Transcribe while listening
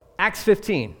Acts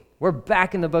 15. We're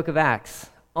back in the book of Acts,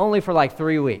 only for like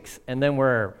 3 weeks, and then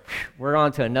we're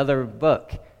on to another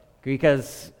book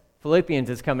because Philippians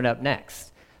is coming up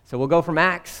next. So we'll go from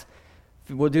Acts.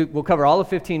 We'll cover all of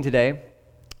 15 today.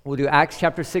 We'll do Acts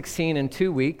chapter 16 in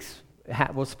 2 weeks.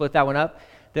 We'll split that one up.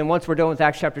 Then once we're done with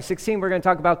Acts chapter 16, we're going to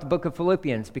talk about the book of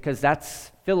Philippians because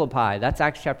that's Philippi. That's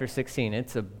Acts chapter 16.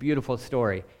 It's a beautiful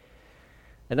story.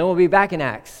 And then we'll be back in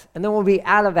Acts. And then we'll be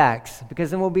out of Acts because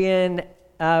then we'll be in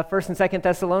 1st and 2nd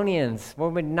Thessalonians.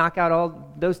 We'll knock out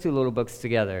all those two little books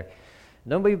together.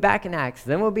 And then we'll be back in Acts.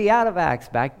 Then we'll be out of Acts,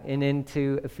 back and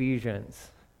into Ephesians.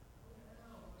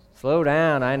 Slow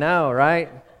down, I know,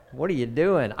 right? What are you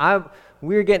doing?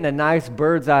 We're getting a nice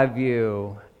bird's eye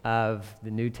view of the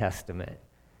New Testament.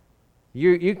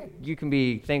 You can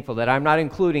be thankful that I'm not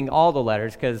including all the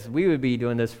letters because we would be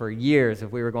doing this for years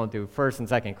if we were going through 1st and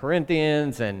 2nd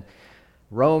Corinthians and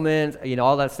Romans,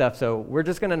 all that stuff. So we're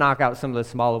just going to knock out some of the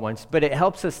smaller ones, but it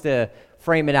helps us to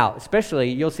frame it out.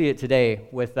 Especially, you'll see it today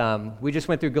with, we just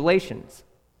went through Galatians.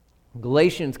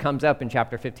 Galatians comes up in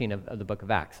chapter 15 of the book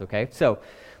of Acts, okay? So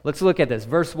let's look at this.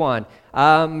 Verse 1.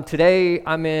 Today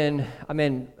I'm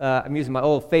using my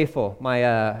Old Faithful,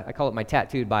 I call it my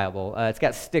tattooed Bible. It's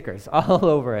got stickers all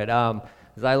over it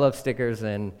because I love stickers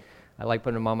and I like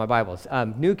putting them on my Bibles.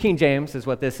 New King James is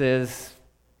what this is.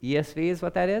 ESV is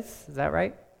what that is? Is that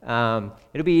right?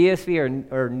 It'll be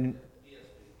ESV or ESV.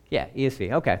 Yeah,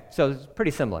 ESV. Okay, so it's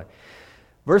pretty similar.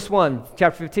 Verse 1,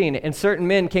 chapter 15. And certain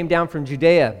men came down from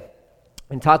Judea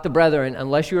and taught the brethren,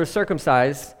 unless you are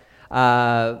circumcised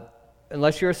according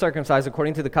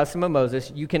to the custom of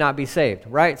Moses, you cannot be saved,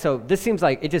 right? So this seems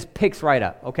like it just picks right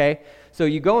up, okay? So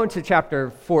you go into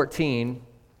chapter 14,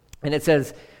 and it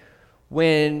says,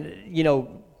 when,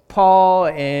 Paul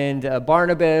and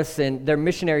Barnabas and their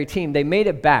missionary team, they made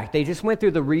it back. They just went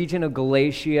through the region of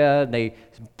Galatia, they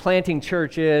planting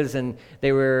churches, and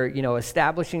they were,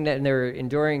 establishing that, and they were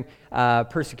enduring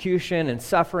persecution and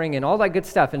suffering and all that good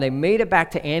stuff. And they made it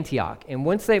back to Antioch. And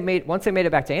once they made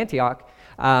it back to Antioch,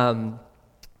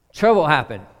 trouble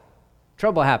happened.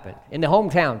 Trouble happened in the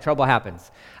hometown. Trouble happens.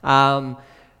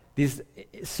 These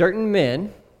certain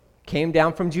men came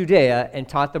down from Judea and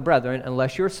taught the brethren,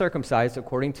 unless you're circumcised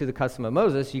according to the custom of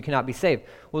Moses, you cannot be saved.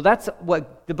 Well, that's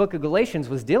what the book of Galatians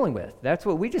was dealing with. That's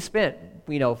what we just spent,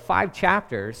 5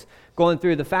 chapters going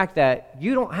through the fact that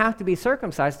you don't have to be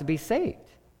circumcised to be saved.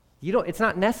 It's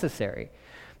not necessary.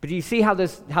 But you see how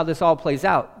this all plays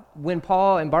out. When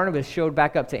Paul and Barnabas showed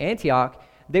back up to Antioch,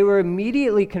 they were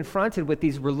immediately confronted with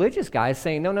these religious guys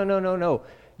saying, no,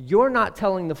 you're not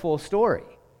telling the full story.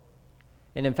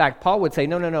 And in fact, Paul would say,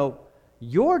 no,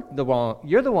 you're the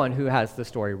one who has the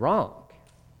story wrong.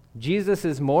 Jesus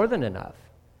is more than enough.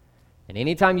 And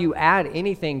anytime you add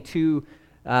anything to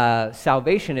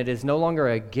salvation, it is no longer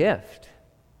a gift.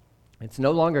 It's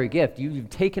no longer a gift. You've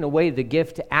taken away the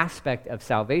gift aspect of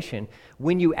salvation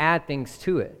when you add things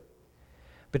to it.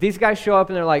 But these guys show up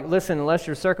and they're like, listen, unless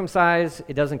you're circumcised,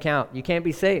 it doesn't count. You can't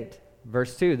be saved.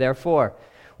 Verse 2, therefore,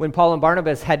 when Paul and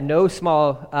Barnabas had no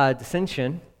small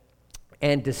dissension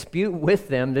and dispute with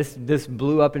them, this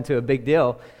blew up into a big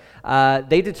deal,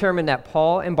 they determined that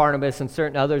Paul and Barnabas and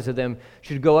certain others of them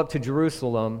should go up to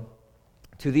Jerusalem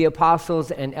to the apostles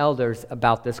and elders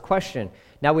about this question.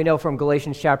 Now we know from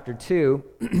Galatians chapter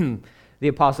 2, the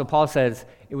apostle Paul says,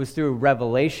 it was through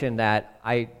revelation that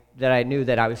I knew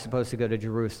that I was supposed to go to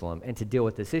Jerusalem and to deal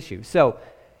with this issue. So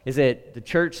is it the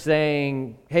church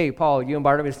saying, hey, Paul, you and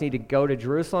Barnabas need to go to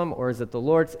Jerusalem, or is it the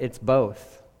Lord's? It's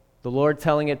both. The Lord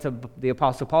telling it to the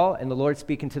Apostle Paul and the Lord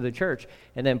speaking to the church.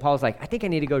 And then Paul's like, I think I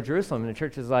need to go to Jerusalem. And the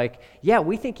church is like, yeah,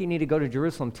 we think you need to go to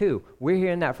Jerusalem too. We're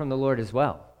hearing that from the Lord as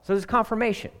well. So there's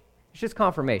confirmation. It's just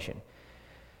confirmation.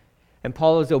 And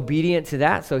Paul is obedient to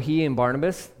that. So he and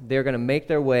Barnabas, they're going to make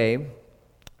their way,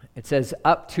 it says,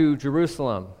 up to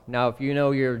Jerusalem. Now, if you know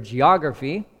your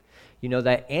geography, you know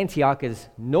that Antioch is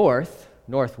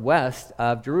northwest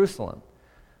of Jerusalem.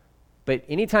 But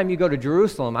anytime you go to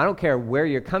Jerusalem, I don't care where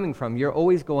you're coming from, you're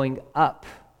always going up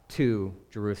to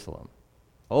Jerusalem.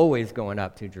 Always going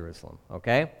up to Jerusalem,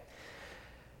 okay?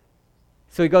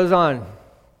 So he goes on,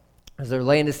 as they're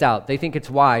laying this out, they think it's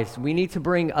wise. We need to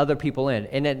bring other people in.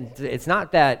 And it's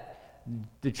not that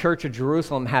the church of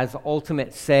Jerusalem has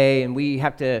ultimate say and we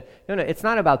have to, no, it's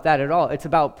not about that at all. It's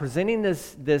about presenting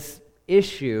this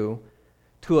issue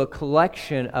to a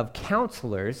collection of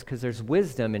counselors, because there's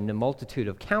wisdom in the multitude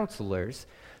of counselors.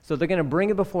 So they're going to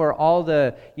bring it before all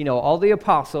the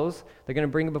apostles. They're going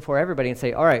to bring it before everybody and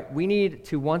say, all right, we need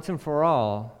to once and for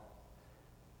all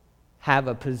have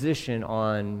a position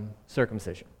on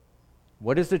circumcision.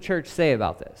 What does the church say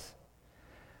about this?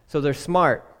 So they're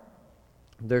smart.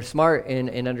 they're smart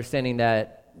in understanding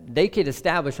that they could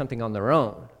establish something on their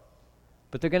own.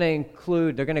 But they're going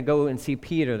to go and see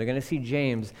Peter, they're going to see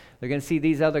James, they're going to see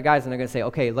these other guys, and they're going to say,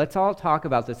 okay, let's all talk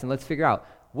about this and let's figure out,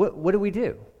 what do we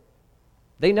do?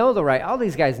 They know all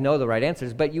these guys know the right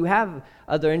answers, but you have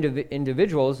other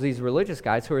individuals, these religious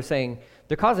guys, who are saying,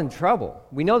 they're causing trouble.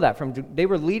 We know that they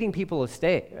were leading people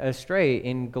astray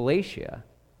in Galatia.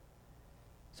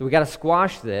 So we got to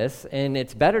squash this, and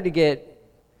it's better to get,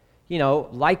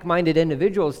 like-minded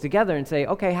individuals together and say,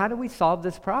 okay, how do we solve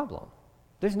this problem?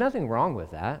 There's nothing wrong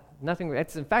with that.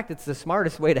 In fact, it's the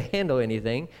smartest way to handle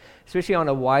anything, especially on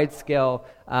a wide-scale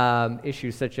issue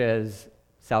such as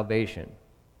salvation,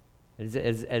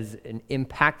 as an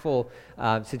impactful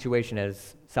situation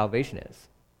as salvation is.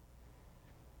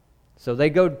 So they're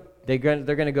going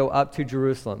to go up to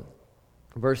Jerusalem.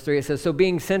 Verse 3, it says, so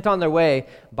being sent on their way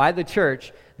by the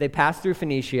church, they passed through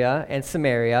Phoenicia and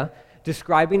Samaria,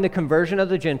 describing the conversion of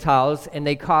the Gentiles, and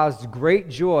they caused great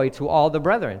joy to all the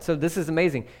brethren. So this is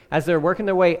amazing. As they're working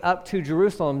their way up to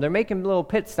Jerusalem, they're making little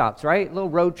pit stops, right? Little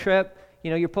road trip.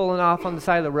 You're pulling off on the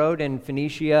side of the road in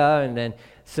Phoenicia and then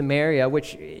Samaria,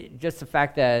 which just the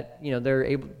fact that,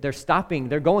 they're stopping,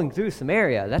 they're going through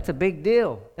Samaria. That's a big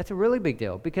deal. That's a really big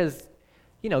deal because,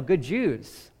 good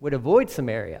Jews would avoid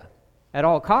Samaria at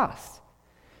all costs.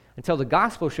 Until the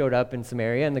gospel showed up in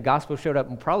Samaria, and the gospel showed up,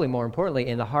 and probably more importantly,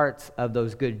 in the hearts of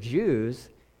those good Jews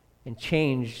and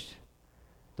changed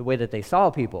the way that they saw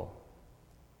people.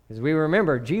 Because we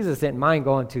remember, Jesus didn't mind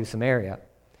going to Samaria.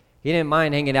 He didn't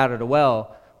mind hanging out at a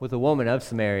well with a woman of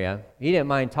Samaria. He didn't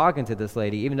mind talking to this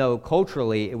lady, even though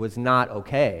culturally it was not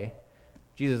okay.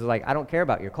 Jesus was like, I don't care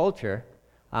about your culture.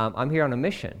 I'm here on a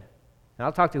mission, and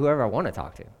I'll talk to whoever I want to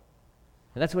talk to.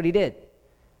 And that's what he did.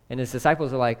 And his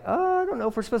disciples are like, I don't know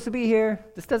if we're supposed to be here.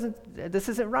 This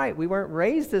isn't right. We weren't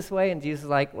raised this way. And Jesus is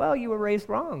like, well, you were raised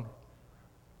wrong.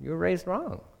 You were raised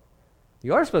wrong.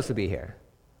 You are supposed to be here.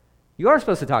 You are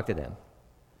supposed to talk to them.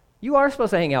 You are supposed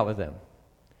to hang out with them.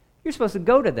 You're supposed to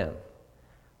go to them.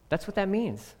 That's what that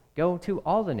means. Go to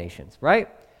all the nations, right?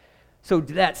 So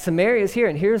that Samaria is here,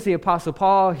 and here's the Apostle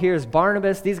Paul, here's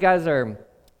Barnabas. These guys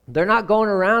they're not going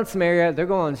around Samaria, they're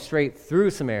going straight through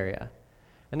Samaria.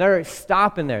 And they're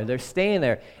stopping there, they're staying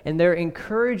there, and they're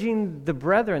encouraging the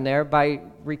brethren there by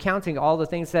recounting all the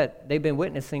things that they've been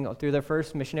witnessing through their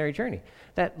first missionary journey.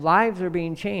 That lives are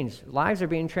being changed, lives are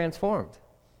being transformed.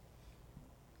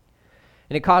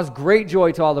 And it caused great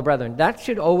joy to all the brethren. That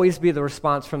should always be the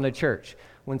response from the church.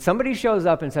 When somebody shows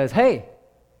up and says, hey,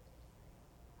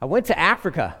 I went to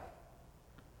Africa,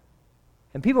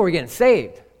 and people were getting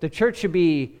saved, the church should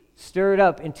be stirred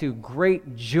up into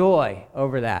great joy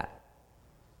over that.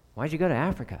 Why'd you go to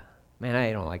Africa? Man,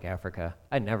 I don't like Africa.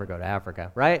 I'd never go to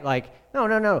Africa, right? Like,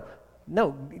 no.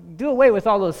 Do away with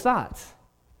all those thoughts.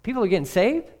 People are getting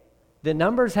saved. The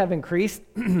numbers have increased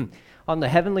on the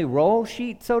heavenly roll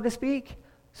sheet, so to speak.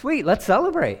 Sweet, let's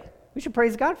celebrate. We should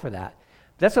praise God for that.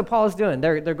 That's what Paul is doing.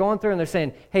 They're going through and they're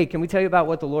saying, hey, can we tell you about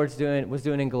what the Lord was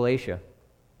doing in Galatia?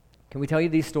 Can we tell you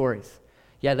these stories?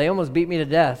 Yeah, they almost beat me to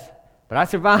death, but I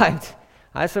survived.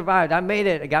 I made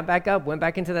it. I got back up, went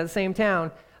back into that same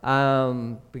town.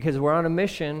 Because we're on a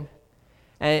mission,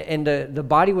 and the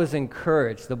body was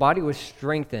encouraged, the body was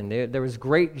strengthened, there was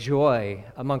great joy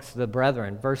amongst the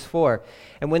brethren. Verse 4,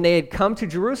 and when they had come to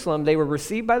Jerusalem, they were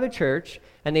received by the church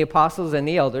and the apostles and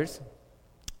the elders,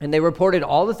 and they reported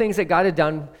all the things that God had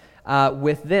done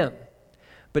with them.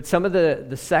 But some of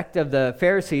the sect of the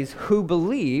Pharisees who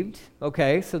believed,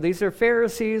 okay, so these are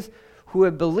Pharisees who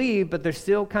have believed, but they're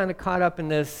still kind of caught up in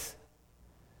the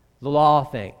law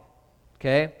thing.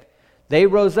 Okay, they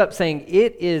rose up saying,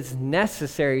 it is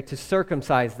necessary to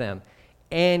circumcise them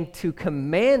and to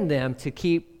command them to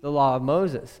keep the law of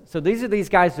Moses. So these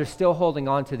guys, they're still holding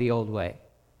on to the old way.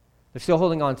 They're still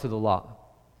holding on to the law.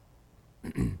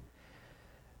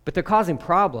 But they're causing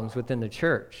problems within the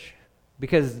church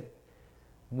because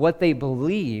what they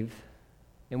believe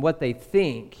and what they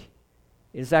think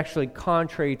is actually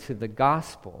contrary to the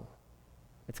gospel.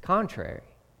 It's contrary.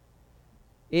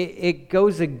 It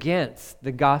goes against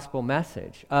the gospel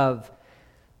message of,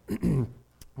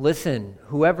 listen,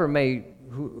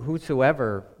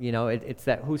 whosoever, it's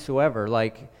that whosoever,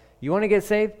 like, you want to get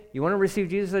saved? You want to receive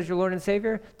Jesus as your Lord and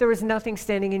Savior? There is nothing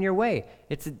standing in your way.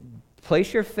 It's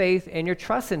place your faith and your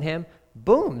trust in Him.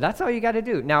 Boom, that's all you got to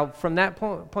do. Now, from that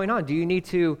point on, do you need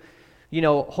to,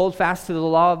 hold fast to the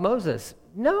law of Moses?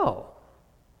 No,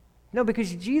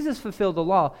 because Jesus fulfilled the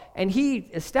law, and He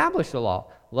established the law.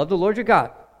 Love the Lord your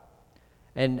God.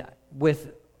 And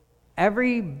with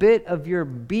every bit of your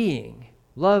being,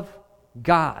 love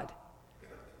God.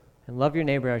 And love your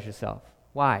neighbor as yourself.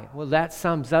 Why? Well, that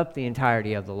sums up the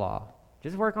entirety of the law.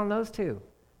 Just work on those two.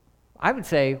 I would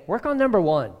say work on number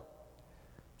one.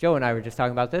 Joe and I were just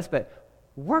talking about this, but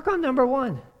work on number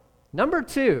one. Number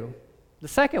two, the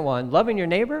second one, loving your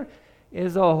neighbor,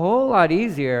 is a whole lot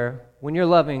easier when you're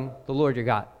loving the Lord your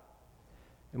God.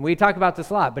 And we talk about this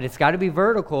a lot, but it's got to be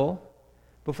vertical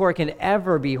before it can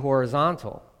ever be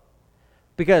horizontal.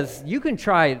 Because you can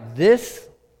try this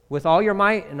with all your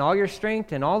might and all your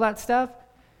strength and all that stuff.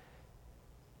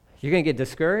 You're going to get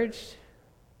discouraged.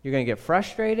 You're going to get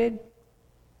frustrated.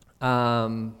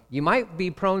 You might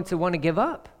be prone to want to give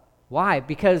up. Why?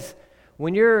 Because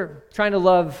when you're trying to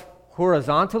love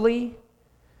horizontally,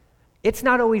 it's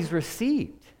not always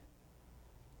received.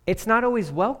 It's not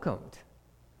always welcomed.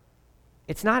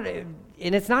 It's not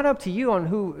up to you on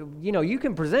who, you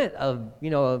can present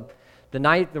the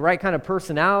right kind of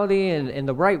personality and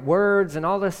the right words and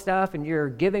all this stuff, and you're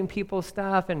giving people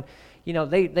stuff, and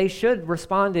they should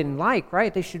respond in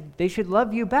right? They should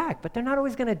love you back, but they're not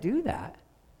always going to do that.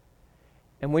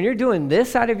 And when you're doing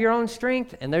this out of your own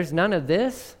strength and there's none of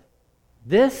this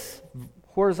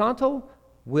horizontal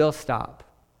will stop.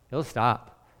 It'll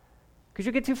stop because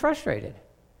you get too frustrated.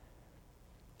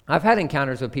 I've had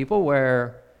encounters with people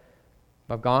where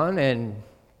I've gone and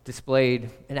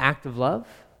displayed an act of love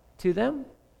to them,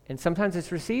 and sometimes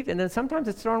it's received, and then sometimes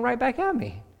it's thrown right back at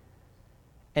me.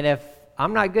 And if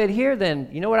I'm not good here, then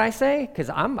you know what I say? Because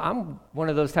I'm one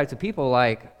of those types of people,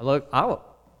 look,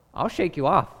 I'll shake you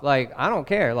off. I don't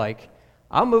care.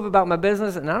 I'll move about my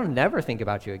business, and I'll never think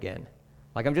about you again.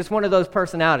 I'm just one of those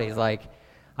personalities.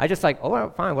 I just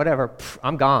oh, fine, whatever. Pfft,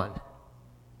 I'm gone.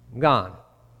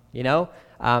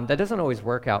 That doesn't always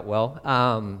work out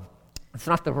well. It's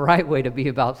not the right way to be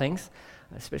about things,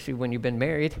 especially when you've been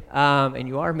married and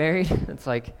you are married. It's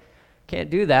can't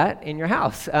do that in your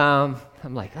house. I'm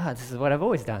this is what I've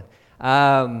always done.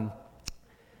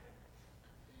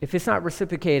 If it's not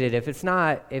reciprocated, if it's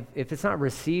not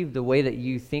received the way that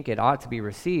you think it ought to be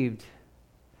received,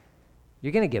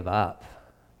 you're going to give up.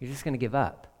 You're just going to give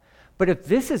up. But if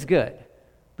this is good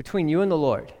between you and the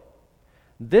Lord,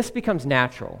 this becomes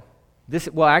natural.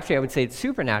 Actually, I would say it's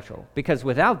supernatural, because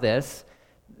without this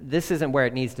isn't where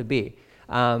it needs to be.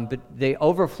 But the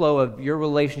overflow of your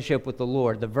relationship with the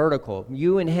Lord, the vertical,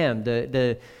 you and Him,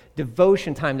 the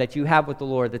devotion time that you have with the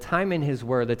Lord, the time in His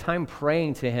Word, the time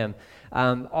praying to Him,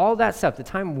 all that stuff, the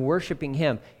time worshiping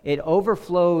Him, it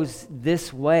overflows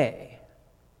this way.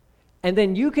 And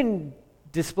then you can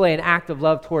display an act of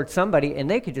love towards somebody, and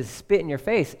they could just spit in your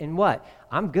face, and what?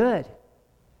 I'm good.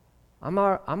 I'm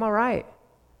all right.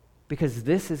 Because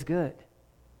this is good.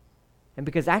 And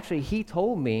because actually He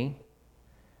told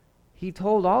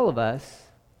all of us,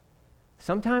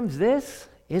 sometimes this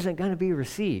isn't going to be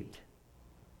received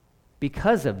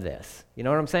because of this. You know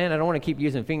what I'm saying? I don't want to keep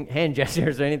using hand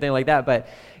gestures or anything like that, but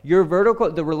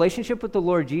the relationship with the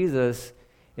Lord Jesus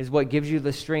is what gives you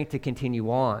the strength to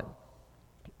continue on,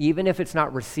 even if it's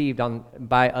not received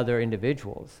by other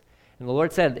individuals. And the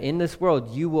Lord said, in this world,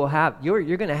 you're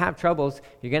going to have troubles,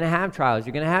 you're going to have trials,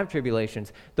 you're going to have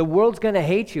tribulations. The world's going to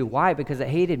hate you. Why? Because it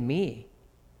hated me.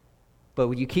 But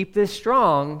when you keep this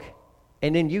strong,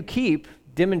 and then you keep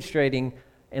demonstrating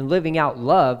and living out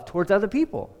love towards other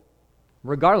people,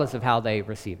 regardless of how they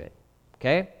receive it.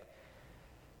 Okay?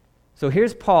 So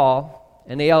here's Paul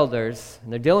and the elders,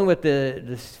 and they're dealing with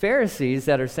the Pharisees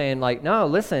that are saying, no,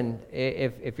 listen,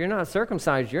 if you're not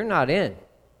circumcised, you're not in.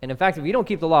 And in fact, if you don't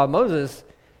keep the law of Moses,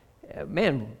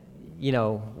 man,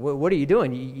 what are you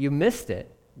doing? You missed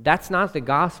it. That's not the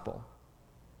gospel.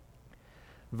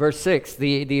 Verse 6,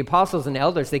 the apostles and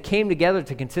elders, they came together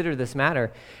to consider this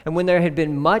matter. And when there had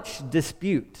been much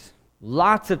dispute,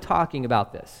 lots of talking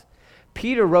about this,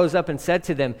 Peter rose up and said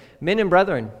to them, men and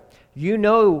brethren, you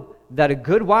know that a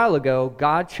good while ago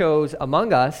God chose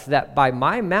among us that by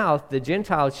my mouth the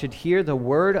Gentiles should hear the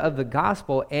word of the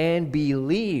gospel and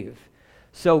believe.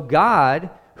 So God,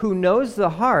 who knows the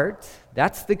heart,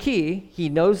 that's the key, He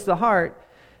knows the heart,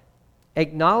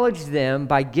 acknowledged them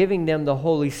by giving them the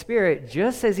Holy Spirit,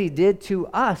 just as He did to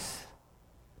us.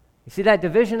 You see that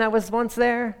division that was once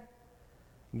there?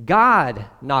 God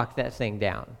knocked that thing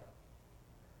down.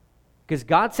 Because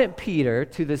God sent Peter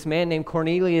to this man named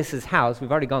Cornelius' house.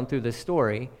 We've already gone through this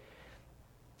story.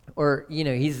 Or,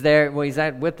 he's there, he's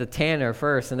with the tanner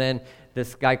first, and then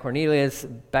this guy Cornelius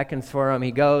beckons for him.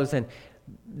 He goes, and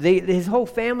his whole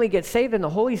family gets saved, and the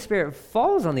Holy Spirit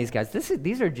falls on these guys.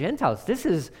 These are Gentiles. This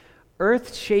is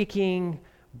earth-shaking,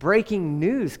 breaking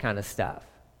news kind of stuff.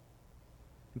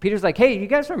 And Peter's like, hey, you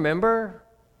guys remember?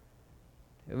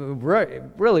 It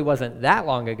really wasn't that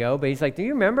long ago, but he's like, do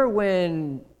you remember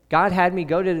when God had me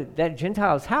go to that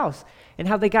Gentile's house, and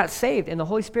how they got saved, and the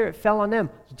Holy Spirit fell on them,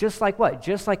 just like what?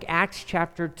 Just like Acts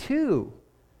chapter 2,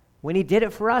 when he did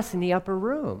it for us in the upper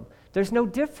room. There's no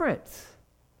difference.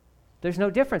 There's no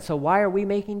difference. So why are we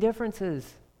making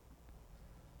differences?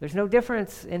 There's no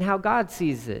difference in how God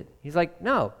sees it. He's like,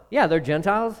 no, yeah, they're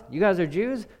Gentiles. You guys are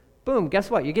Jews. Boom,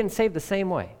 guess what? You're getting saved the same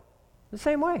way. The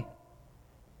same way.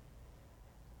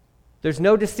 There's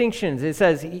no distinctions. It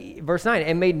says, verse 9,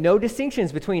 and made no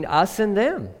distinctions between us and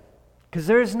them, because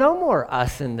there is no more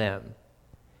us and them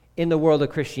in the world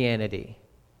of Christianity,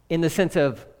 in the sense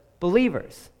of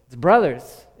believers. It's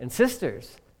brothers and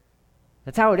sisters.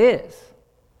 That's how it is.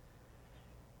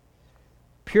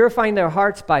 Purifying their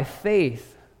hearts by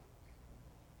faith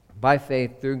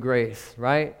through grace,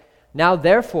 right? Now,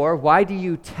 therefore, why do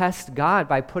you test God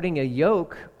by putting a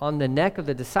yoke on the neck of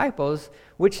the disciples,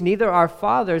 which neither our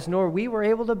fathers nor we were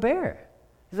able to bear?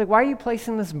 He's like, why are you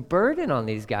placing this burden on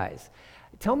these guys?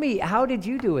 Tell me, how did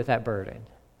you do with that burden?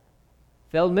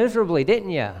 Failed miserably,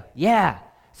 didn't you? Yeah.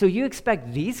 So you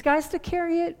expect these guys to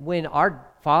carry it when our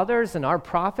fathers and our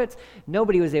prophets,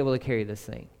 nobody was able to carry this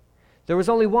thing. There was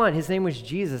only one. His name was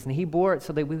Jesus, and he bore it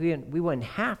so that we wouldn't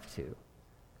have to.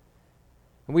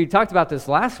 And we talked about this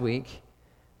last week.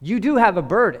 You do have a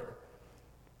burden.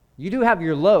 You do have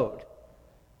your load.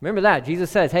 Remember that.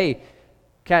 Jesus says, hey,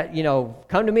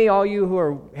 come to me, all you who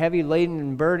are heavy laden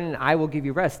and burdened, I will give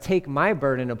you rest. Take my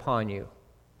burden upon you,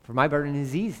 for my burden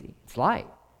is easy. It's light.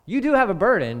 You do have a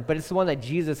burden, but it's the one that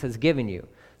Jesus has given you.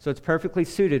 So it's perfectly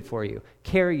suited for you.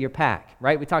 Carry your pack,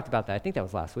 right? We talked about that. I think that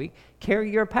was last week.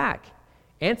 Carry your pack.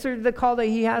 Answer the call that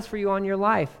he has for you on your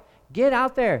life. Get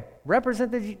out there.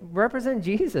 Represent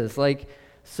Jesus. Like,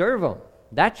 serve him.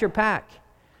 That's your pack.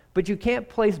 But you can't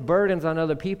place burdens on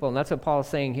other people, and that's what Paul's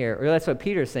saying here, or that's what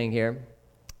Peter's saying here.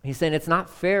 He's saying it's not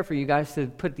fair for you guys to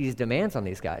put these demands on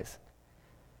these guys.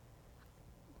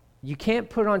 You can't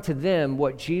put onto them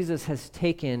what Jesus has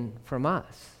taken from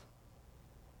us.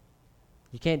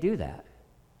 You can't do that.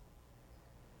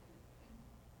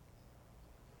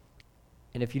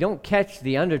 And if you don't catch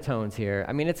the undertones here,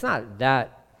 I mean, it's not that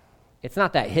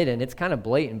hidden. It's kind of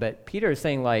blatant, but Peter is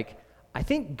saying, like, I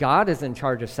think God is in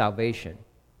charge of salvation.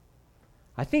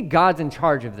 I think God's in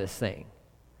charge of this thing.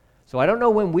 So I don't know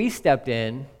when we stepped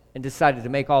in and decided to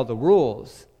make all the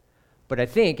rules, but I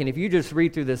think, and if you just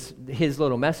read through his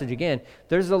little message again,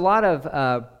 there's a lot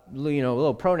of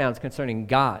little pronouns concerning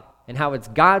God, and how it's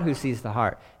God who sees the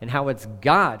heart, and how it's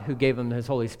God who gave them his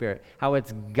Holy Spirit, how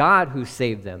it's God who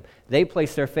saved them. They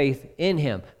place their faith in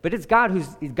him, but it's God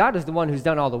is the one who's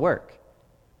done all the work.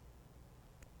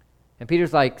 And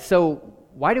Peter's like, so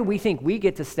why do we think we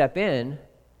get to step in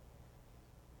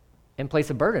and place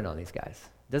a burden on these guys?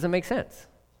 Doesn't make sense.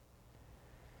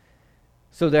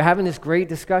 So they're having this great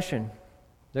discussion.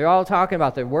 They're all talking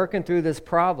about, they're working through this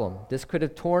problem. This could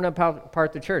have torn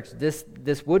apart the church. This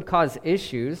would cause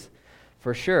issues,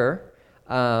 for sure.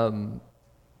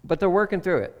 But they're working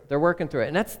through it. They're working through it.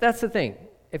 And that's the thing.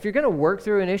 If you're going to work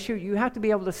through an issue, you have to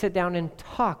be able to sit down and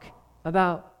talk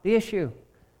about the issue.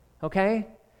 Okay?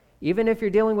 Even if you're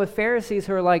dealing with Pharisees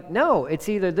who are like, no, it's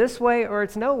either this way or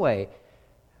it's no way.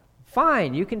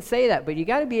 Fine, you can say that, but you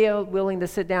got to be willing to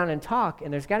sit down and talk,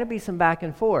 and there's got to be some back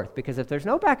and forth, because if there's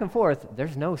no back and forth,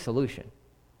 there's no solution.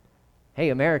 Hey,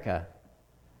 America,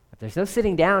 if there's no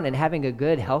sitting down and having a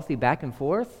good, healthy back and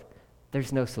forth,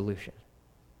 there's no solution.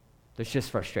 There's just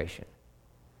frustration.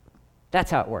 That's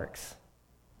how it works.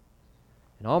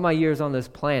 In all my years on this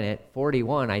planet,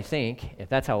 41, I think, if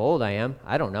that's how old I am,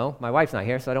 I don't know. My wife's not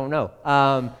here, so I don't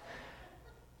know.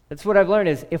 That's what I've learned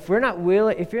is if you're not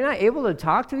able to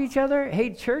talk to each other, hey,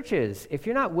 churches, if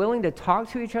you're not willing to talk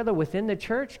to each other within the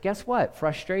church, guess what?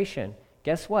 Frustration.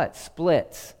 Guess what?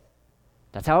 Splits.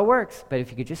 That's how it works. But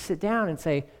if you could just sit down and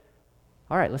say,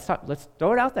 all right, let's talk, let's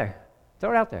throw it out there.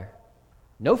 Throw it out there.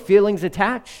 No feelings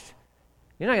attached.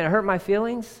 You're not going to hurt my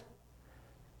feelings.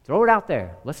 Throw it out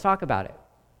there. Let's talk about it.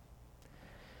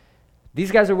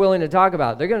 These guys are willing to talk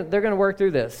about it. They're going to work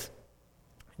through this.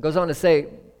 It goes on to say,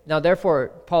 now, therefore,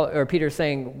 Peter is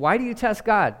saying, why do you test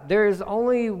God? There is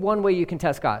only one way you can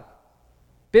test God.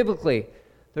 Biblically,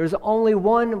 there's only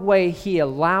one way he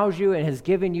allows you and has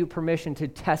given you permission to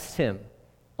test him.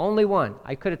 Only one.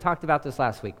 I could have talked about this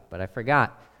last week, but I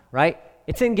forgot, right?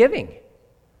 It's in giving.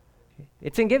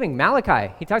 It's in giving.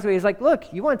 Malachi, he talks about it. He's like,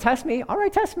 look, you want to test me? All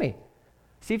right, test me.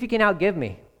 See if you can outgive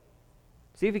me.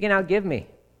 See if you can outgive me.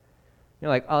 You're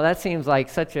like, oh, that seems like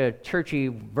such a churchy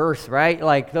verse, right?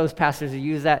 Like those pastors who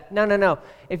use that. No.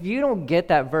 If you don't get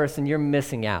that verse, then you're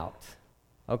missing out,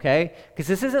 okay? Because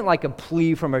this isn't like a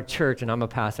plea from a church, and I'm a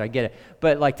pastor, I get it.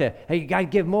 But like hey, you got to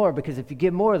give more, because if you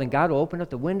give more, then God will open up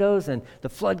the windows and the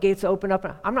floodgates will open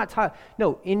up. I'm not talking,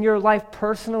 no, in your life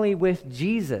personally with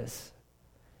Jesus.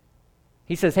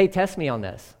 He says, hey, test me on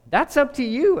this. That's up to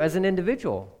you as an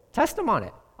individual. Test him on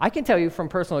it. I can tell you from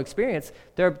personal experience,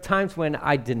 there are times when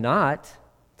I did not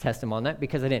test him on that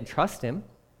because I didn't trust him,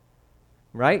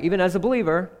 right? Even as a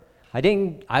believer,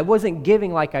 I wasn't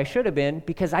giving like I should have been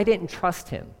because I didn't trust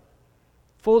him.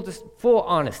 Full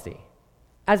honesty.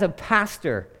 As a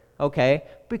pastor, okay,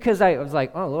 because I was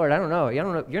like, oh, Lord, I don't know.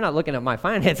 You're not looking at my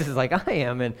finances like I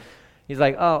am. And he's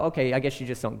like, oh, okay, I guess you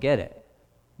just don't get it.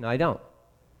 No, I don't.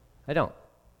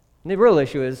 And the real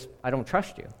issue is I don't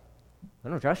trust you. I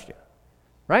don't trust you,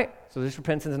 right? So there's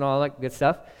repentance and all that good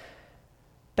stuff.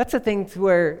 That's a thing to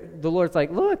where the Lord's like,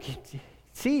 look,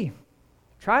 see,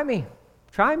 try me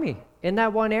in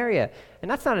that one area.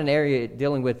 And that's not an area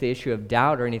dealing with the issue of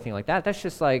doubt or anything like that. That's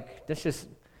just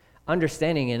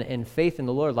understanding and faith in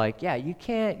the Lord. Like, yeah, you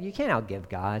can't outgive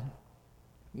God.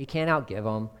 You can't outgive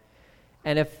him.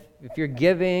 And if you're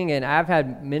giving, and I've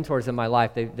had mentors in my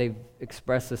life, they've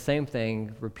expressed the same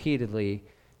thing repeatedly.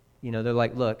 You know, they're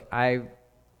like, look, I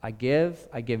give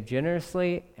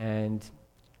generously, and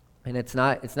it's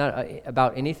not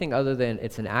about anything other than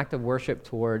it's an act of worship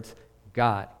towards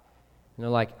God. And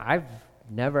they're like, I've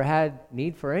never had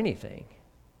need for anything.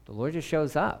 The Lord just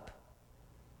shows up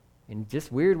in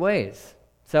just weird ways.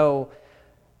 So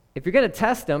if you're going to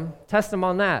test him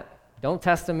on that. Don't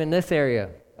test him in this area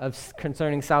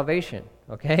concerning salvation,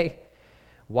 okay?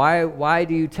 Why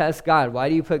do you test God? Why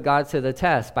do you put God to the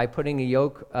test? By putting a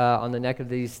yoke on the neck of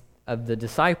the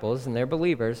disciples, and they're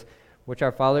believers, which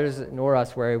our fathers nor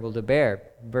us were able to bear.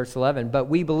 Verse 11, but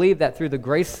we believe that through the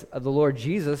grace of the Lord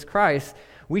Jesus Christ,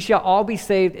 we shall all be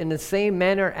saved in the same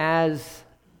manner as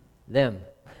them.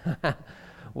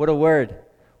 What a word.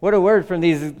 What a word from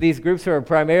these groups who are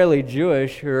primarily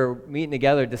Jewish, who are meeting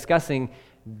together discussing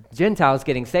Gentiles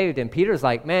getting saved. And Peter's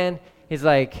like, man, he's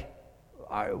like,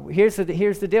 here's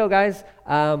the deal, guys.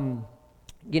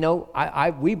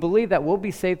 We believe that we'll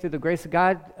be saved through the grace of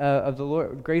God,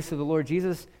 grace of the Lord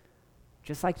Jesus,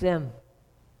 just like them.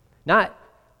 Not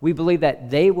we believe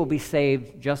that they will be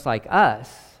saved just like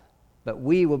us, but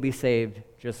we will be saved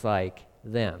just like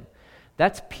them.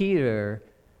 That's Peter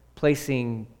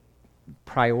placing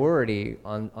priority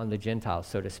on the Gentiles,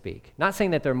 so to speak. Not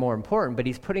saying that they're more important, but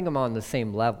he's putting them on the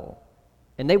same level.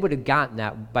 And they would have gotten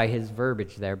that by his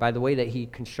verbiage there, by the way that he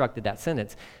constructed that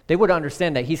sentence. They would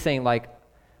understand that he's saying like,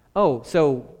 oh,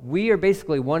 so we are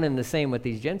basically one and the same with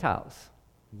these Gentiles.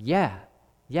 Yeah,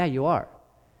 you are.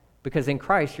 Because in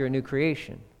Christ, you're a new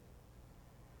creation.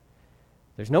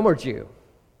 There's no more Jew.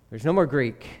 There's no more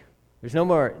Greek. There's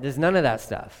none of that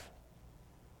stuff.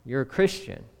 You're a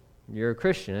Christian. You're a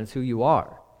Christian. That's who you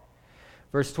are.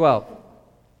 Verse 12.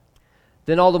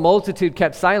 Then all the multitude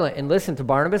kept silent and listened to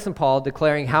Barnabas and Paul,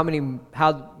 declaring how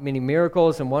many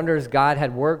miracles and wonders God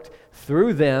had worked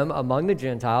through them among the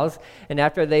Gentiles. And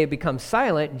after they had become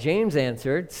silent, James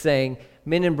answered, saying,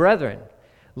 men and brethren,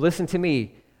 listen to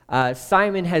me.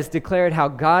 Simon has declared how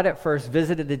God at first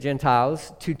visited the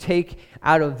Gentiles to take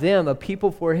out of them a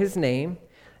people for his name.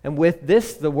 And with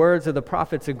this, the words of the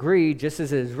prophets agree, just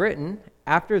as it is written.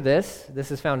 After this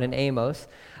is found in Amos,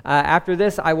 after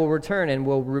this I will return and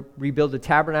will rebuild the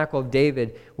tabernacle of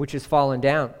David, which is fallen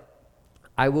down.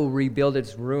 I will rebuild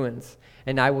its ruins,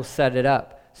 and I will set it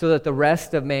up, so that the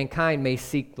rest of mankind may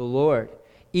seek the Lord,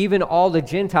 even all the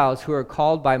Gentiles who are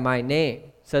called by my name,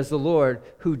 says the Lord,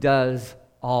 who does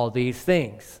all these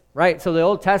things. Right? So the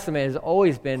Old Testament has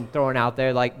always been thrown out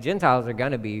there like Gentiles are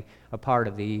going to be a part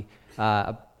of the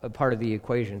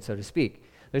equation, so to speak.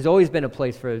 There's always been a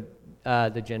place for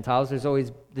the Gentiles.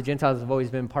 The Gentiles have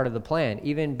always been part of the plan,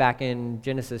 even back in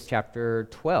Genesis chapter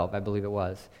 12, I believe it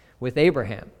was, with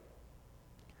Abraham.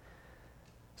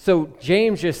 So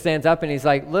James just stands up and he's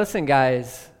like, listen,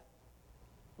 guys,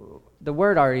 the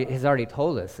word has already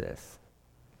told us this.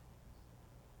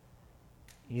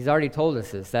 He's already told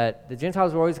us this, that the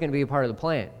Gentiles were always going to be a part of the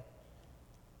plan.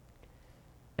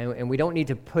 And we don't need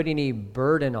to put any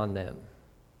burden on them.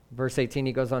 Verse 18,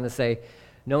 he goes on to say,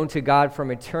 known to God from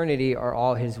eternity are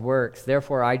all his works.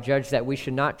 Therefore, I judge that we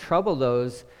should not trouble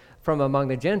those from among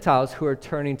the Gentiles who are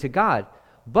turning to God,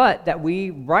 but that we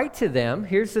write to them.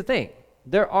 Here's the thing.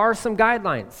 There are some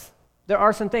guidelines. There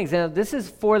are some things. And this is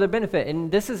for their benefit.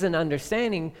 And this is an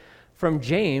understanding from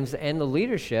James and the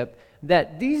leadership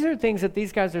that these are things that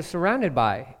these guys are surrounded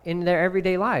by in their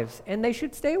everyday lives. And they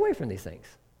should stay away from these things.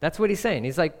 That's what he's saying.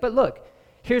 He's like, but look,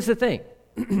 here's the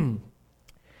thing.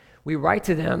 We write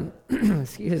to them,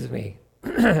 excuse me,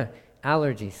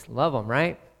 Allergies. Love them,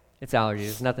 right? It's allergies.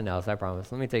 It's nothing else, I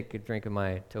promise. Let me take a drink of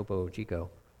my Topo Chico.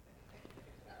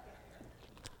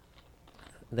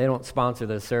 They don't sponsor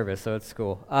this service, so it's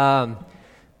cool.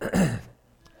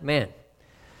 Man,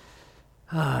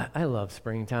 I love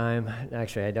springtime.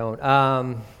 Actually, I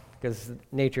don't, because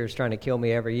nature is trying to kill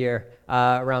me every year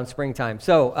around springtime.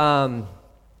 So,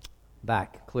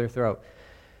 back, clear throat.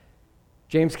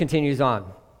 James continues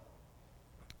on.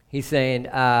 He's saying,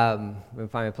 let me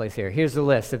find my place here. Here's the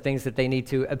list of things that they need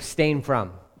to abstain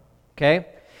from, okay?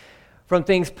 From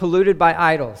things polluted by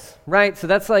idols, right? So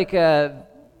that's like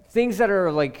things that are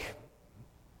like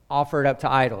offered up to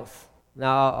idols.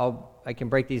 Now, I can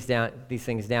break these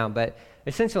things down, but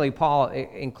essentially Paul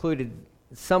included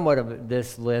somewhat of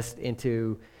this list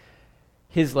into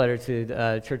his letter to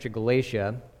the church of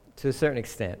Galatia to a certain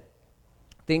extent.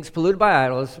 Things polluted by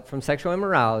idols, from sexual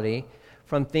immorality,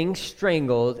 from things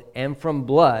strangled, and from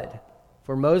blood.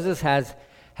 For Moses has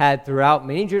had throughout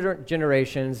many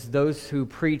generations those who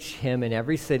preach him in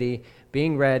every city,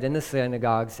 being read in the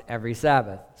synagogues every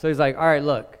Sabbath. So he's like, all right,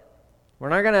 look, you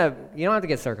don't have to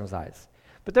get circumcised.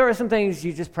 But there are some things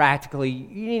you just practically,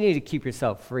 you need to keep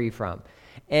yourself free from.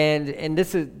 And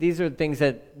these are things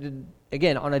that,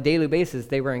 again, on a daily basis,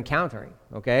 they were encountering,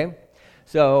 okay?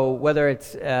 So whether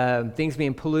it's things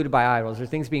being polluted by idols or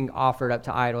things being offered up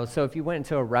to idols. So if you went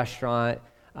into a restaurant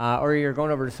or you're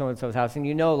going over to so-and-so's house and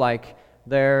you know like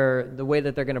the way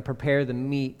that they're going to prepare the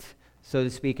meat, so to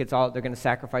speak, they're going to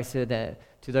sacrifice it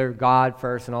to their God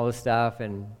first and all this stuff.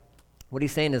 And what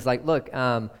he's saying is like, look,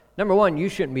 number one, you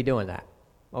shouldn't be doing that.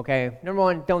 Okay? Number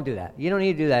one, don't do that. You don't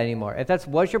need to do that anymore. If that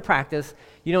was your practice,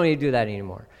 you don't need to do that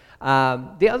anymore.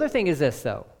 The other thing is this,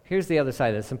 though. Here's the other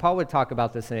side of this, and Paul would talk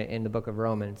about this in the book of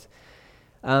Romans.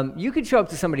 You could show up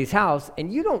to somebody's house,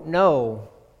 and you don't know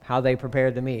how they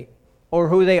prepared the meat or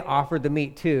who they offered the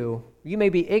meat to. You may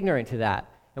be ignorant to that.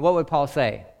 And what would Paul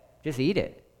say? Just eat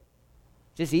it.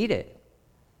 Just eat it.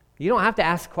 You don't have to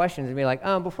ask questions and be like,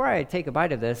 before I take a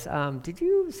bite of this, did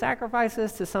you sacrifice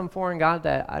this to some foreign god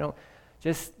that I don't...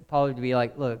 Paul would be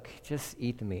like, look, just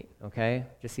eat the meat, okay?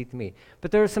 Just eat the meat.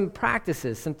 But there are some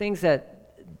practices, some things that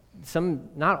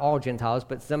not all Gentiles,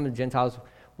 but some of the Gentiles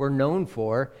were known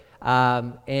for.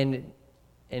 And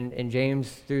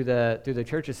James, through the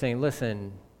church, is saying,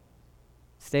 listen,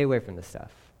 stay away from this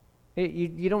stuff.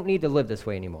 You don't need to live this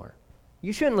way anymore.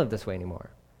 You shouldn't live this way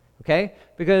anymore, okay?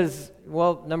 Because,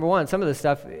 well, number one, some of this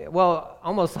stuff, well,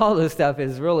 almost all of this stuff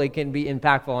can be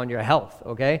impactful on your health,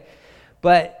 okay?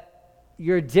 But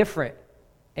you're different,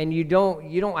 and you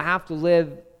don't have to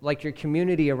live like your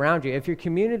community around you. If your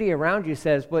community around you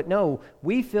says, but no,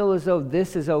 we feel as though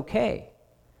this is okay.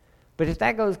 But if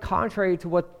that goes contrary to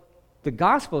what the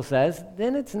gospel says,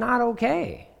 then it's not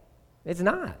okay. It's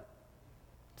not.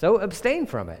 So abstain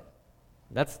from it.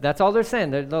 That's all they're saying.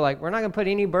 They're like, we're not going to put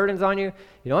any burdens on you.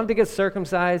 You don't have to get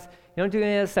circumcised. You don't do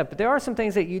any of that stuff. But there are some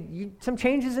things that some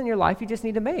changes in your life you just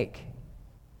need to make.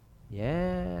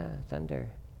 Yeah, thunder.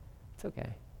 It's okay.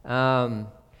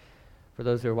 For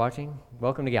those who are watching,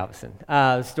 welcome to Galveston.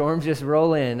 Storms just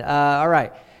roll in. All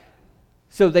right.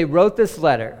 So they wrote this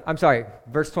letter.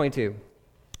 Verse 22.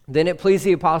 Then it pleased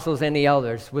the apostles and the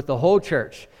elders with the whole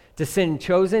church to send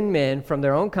chosen men from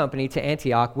their own company to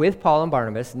Antioch with Paul and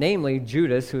Barnabas, namely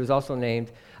Judas, who is also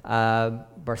named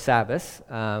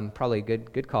Barsabbas. Probably a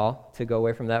good call to go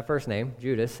away from that first name,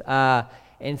 Judas.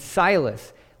 And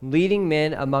Silas, leading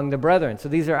men among the brethren. So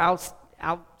these are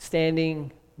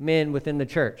outstanding men within the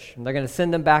church. And they're going to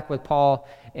send them back with Paul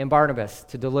and Barnabas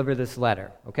to deliver this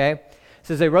letter, okay?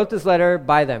 So they wrote this letter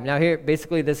by them. Now here,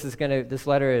 basically this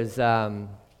letter is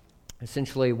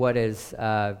essentially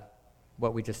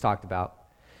what we just talked about.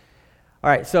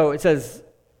 All right, so it says,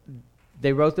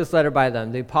 they wrote this letter by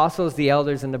them, the apostles, the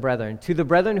elders, and the brethren. To the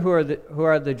brethren who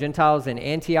are the Gentiles in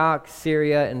Antioch,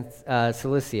 Syria, and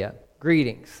Cilicia,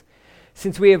 greetings.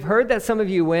 Since we have heard that some of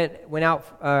you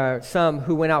some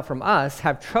who went out from us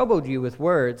have troubled you with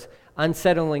words,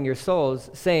 unsettling your souls,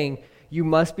 saying, you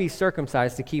must be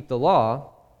circumcised to keep the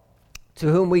law, to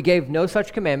whom we gave no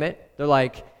such commandment. They're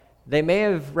like, they may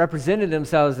have represented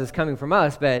themselves as coming from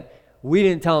us, but we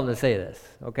didn't tell them to say this,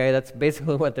 okay? That's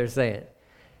basically what they're saying.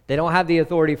 They don't have the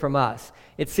authority from us.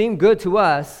 It seemed good to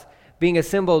us, being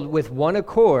assembled with one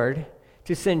accord,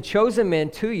 to send chosen men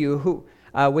to you who...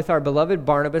 with our beloved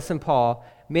Barnabas and Paul,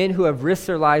 men who have risked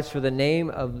their lives for the name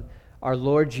of our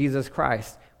Lord Jesus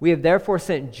Christ. We have therefore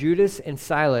sent Judas and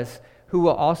Silas, who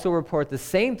will also report the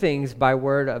same things by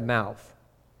word of mouth.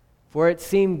 For it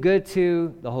seemed good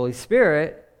to the Holy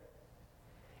Spirit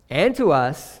and to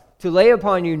us to lay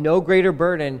upon you no greater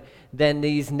burden than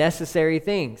these necessary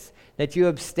things, that you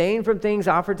abstain from things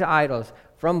offered to idols,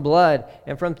 from blood,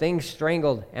 and from things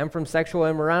strangled, and from sexual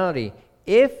immorality.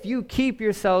 If you keep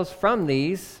yourselves from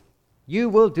these, you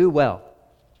will do well.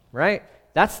 Right?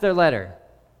 That's their letter.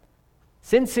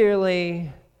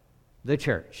 Sincerely, the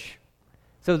church.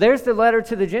 So there's the letter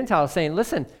to the Gentiles saying,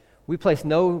 listen, we place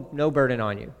no burden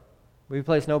on you. We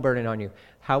place no burden on you.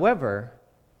 However,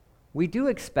 we do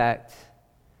expect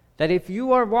that if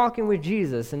you are walking with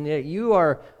Jesus and that you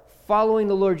are following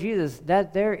the Lord Jesus,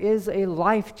 that there is a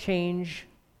life change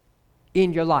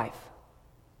in your life.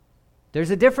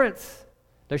 There's a difference.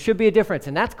 There should be a difference,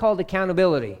 and that's called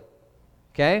accountability.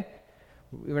 Okay?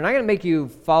 We're not going to make you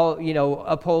follow,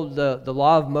 uphold the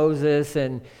law of Moses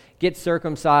and get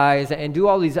circumcised and do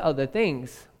all these other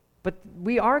things, but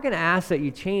we are going to ask that you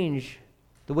change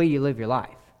the way you live your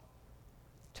life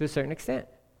to a certain extent.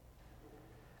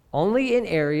 Only in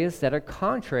areas that are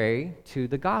contrary to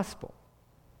the gospel.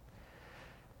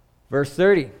 Verse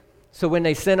 30, so when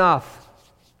they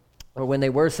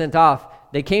were sent off,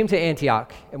 they came to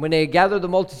Antioch, and when they had gathered the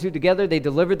multitude together, they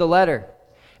delivered the letter.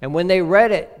 And when they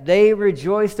read it, they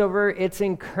rejoiced over its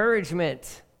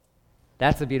encouragement.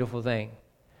 That's a beautiful thing.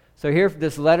 So here,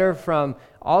 this letter from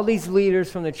all these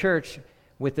leaders from the church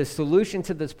with the solution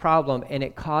to this problem, and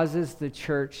it causes the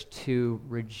church to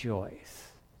rejoice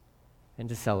and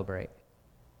to celebrate.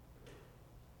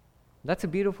 That's a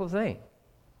beautiful thing.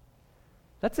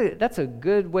 That's a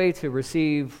good way to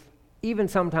receive, even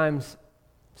sometimes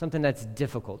something that's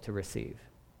difficult to receive.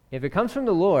 If it comes from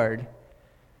the Lord,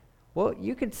 well,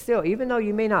 you can still, even though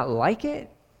you may not like it,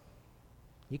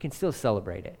 you can still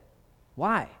celebrate it.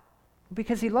 Why?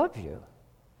 Because he loves you.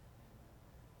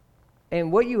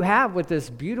 And what you have with this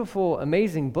beautiful,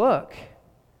 amazing book,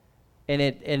 and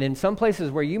in some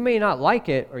places where you may not like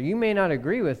it or you may not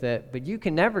agree with it, but you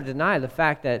can never deny the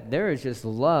fact that there is just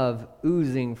love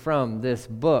oozing from this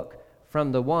book,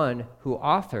 from the one who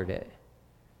authored it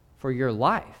for your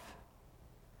life.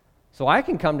 So I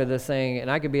can come to this thing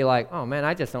and I could be like, oh man,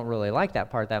 I just don't really like that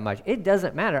part that much. It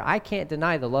doesn't matter. I can't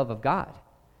deny the love of God.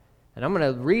 And I'm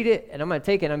going to read it and I'm going to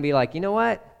take it and be like, you know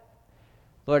what?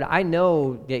 Lord, I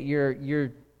know that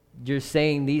you're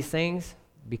saying these things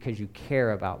because you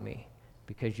care about me,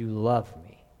 because you love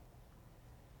me.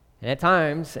 And at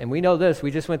times, and we know this,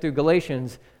 we just went through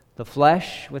Galatians, the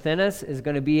flesh within us is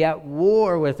going to be at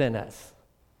war within us.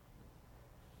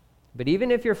 But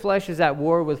even if your flesh is at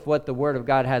war with what the Word of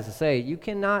God has to say, you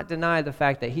cannot deny the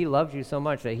fact that he loves you so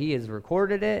much that he has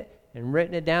recorded it and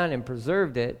written it down and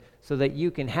preserved it so that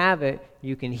you can have it,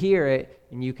 you can hear it,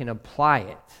 and you can apply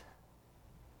it.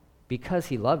 Because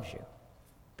he loves you.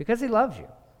 Because he loves you.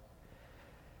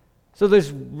 So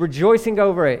there's rejoicing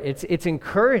over it. It's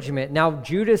encouragement. Now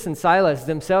Judas and Silas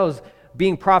themselves,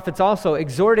 being prophets also,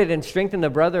 exhorted and strengthened the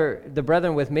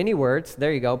brethren with many words.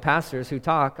 There you go, pastors who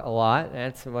talk a lot.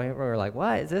 That's why we're like,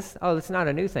 what is this? Oh, it's not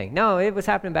a new thing. No, it was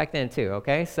happening back then too,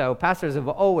 okay? So pastors have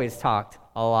always talked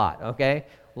a lot, okay?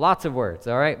 Lots of words,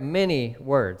 all right? Many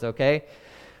words, okay?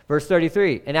 Verse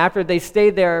 33, and after they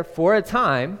stayed there for a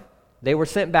time, they were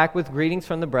sent back with greetings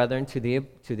from the brethren to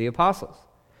the apostles.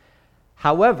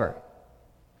 However,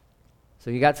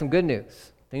 so you got some good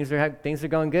news. Things are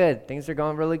going good. Things are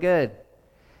going really good.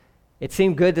 It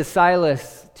seemed good to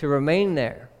Silas to remain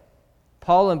there.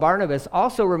 Paul and Barnabas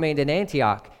also remained in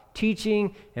Antioch,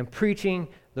 teaching and preaching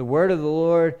the word of the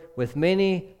Lord with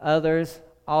many others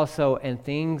also, and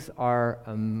things are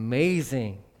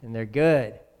amazing and they're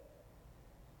good.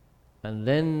 And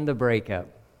then the breakup.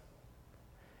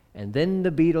 And then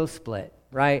the Beatles split,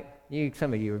 right?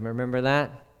 Some of you remember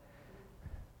that?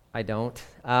 I don't.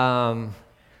 I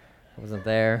wasn't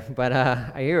there, but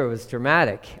I hear it was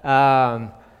dramatic.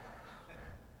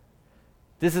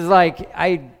 This is like,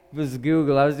 I was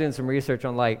doing some research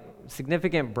on like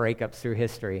significant breakups through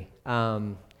history.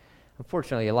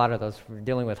 Unfortunately, a lot of those were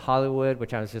dealing with Hollywood,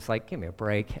 which I was just like, give me a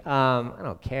break. I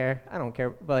don't care,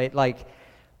 but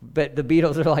the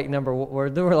Beatles are like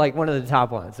they were like one of the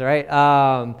top ones, right?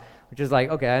 Which is like,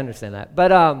 okay, I understand that.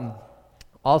 But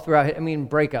all throughout,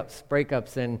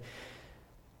 breakups, and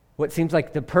what seems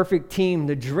like the perfect team,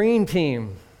 the dream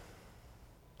team,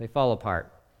 they fall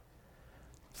apart.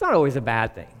 It's not always a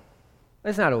bad thing. But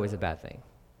it's not always a good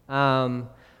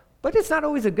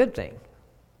thing.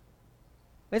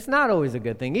 It's not always a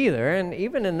good thing either. And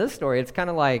even in this story, it's kind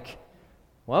of like,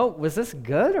 well, was this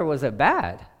good or was it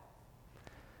bad?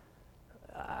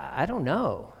 I don't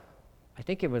know. I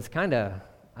think it was kind of,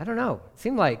 I don't know. It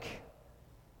seemed like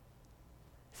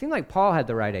Paul had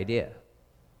the right idea.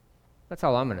 That's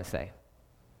all I'm going to say.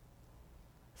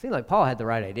 It seemed like Paul had the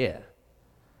right idea.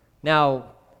 Now,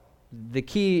 the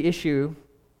key issue,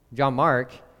 John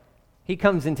Mark, He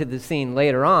comes into the scene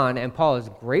later on, and Paul is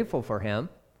grateful for him.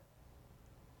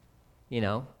 You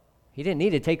know, he didn't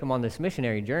need to take him on this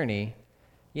missionary journey.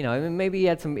 You know, I mean, maybe he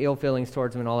had some ill feelings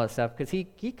towards him and all that stuff, because he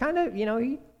kind of, you know,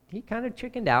 he kind of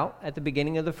chickened out at the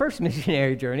beginning of the first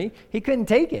missionary journey. He couldn't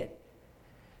take it.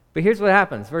 But here's what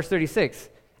happens, verse 36.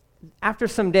 After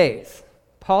some days,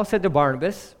 Paul said to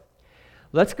Barnabas,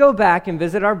 let's go back and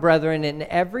visit our brethren in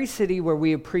every city where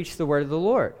we have preached the word of the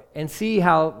Lord and see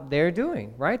how they're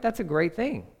doing, right? That's a great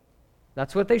thing.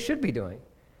 That's what they should be doing.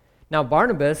 Now,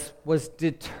 Barnabas was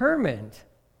determined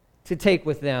to take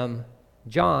with them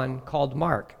John called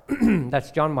Mark.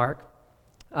 That's John Mark.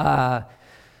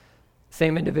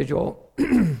 Same individual.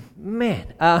 The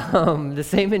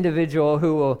same individual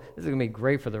who will, this is going to be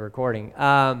great for the recording,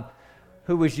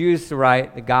 who was used to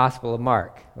write the Gospel of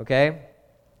Mark, okay?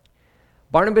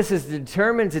 Barnabas is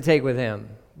determined to take with him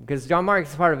because John Mark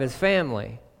is part of his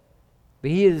family, but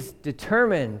he is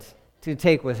determined to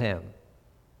take with him.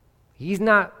 He's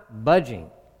not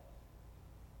budging.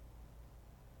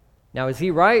 Now, is he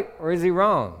right or is he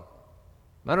wrong?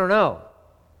 I don't know.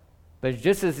 But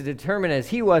just as determined as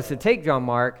he was to take John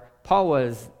Mark, Paul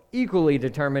was equally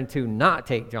determined to not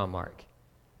take John Mark.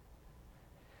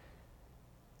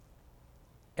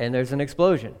 And there's an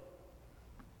explosion.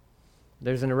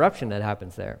 There's an eruption that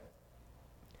happens there.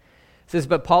 It says,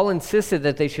 but Paul insisted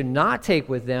that they should not take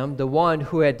with them the one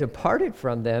who had departed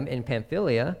from them in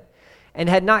Pamphylia and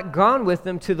had not gone with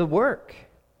them to the work.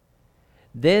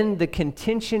 Then the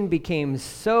contention became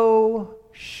so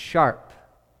sharp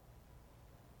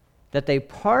that they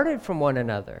parted from one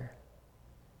another.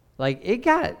 Like, it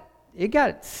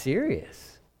got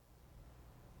serious.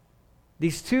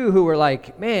 These two who were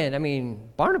like, man, I mean,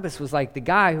 Barnabas was like the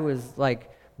guy who was like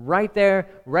right there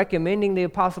recommending the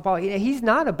Apostle Paul. He's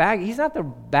not the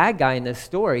bad guy in this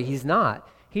story. He's not.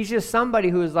 He's just somebody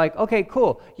who is like, okay,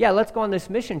 cool. Yeah, let's go on this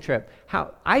mission trip.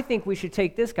 I think we should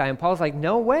take this guy. And Paul's like,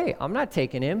 no way. I'm not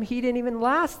taking him. He didn't even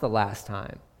last the last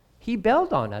time. He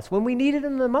bailed on us. When we needed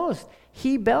him the most,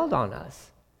 he bailed on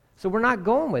us. So we're not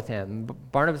going with him.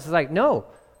 Barnabas is like, no,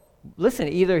 listen,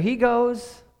 either he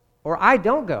goes or I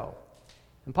don't go.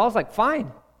 And Paul's like,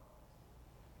 fine.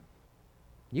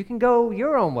 You can go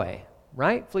your own way,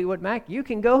 right? Fleetwood Mac, you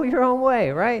can go your own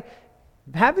way, right?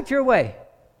 Have it your way.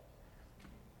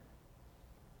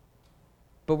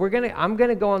 But I'm going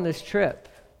to go on this trip.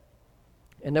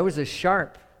 And there was a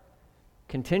sharp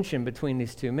contention between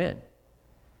these two men.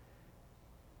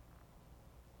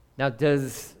 Now,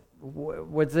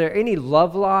 was there any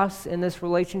love loss in this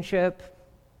relationship?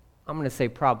 I'm going to say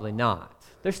probably not.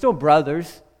 They're still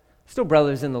brothers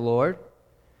in the Lord.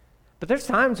 But there's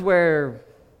times where,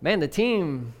 man, the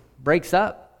team breaks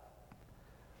up.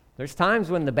 There's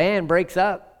times when the band breaks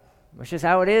up. That's just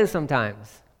how it is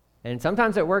sometimes. And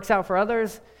sometimes it works out for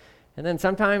others, and then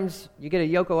sometimes you get a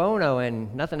Yoko Ono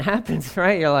and nothing happens,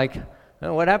 right? You're like,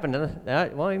 oh, what happened?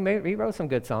 Well, he wrote some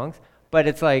good songs, but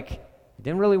it's like, it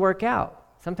didn't really work out.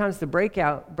 Sometimes the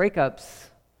breakups,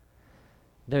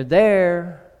 they're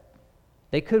there.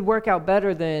 They could work out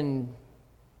better than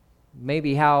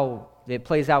maybe how it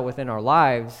plays out within our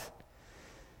lives.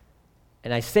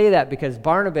 And I say that because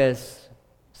Barnabas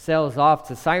sails off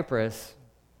to Cyprus,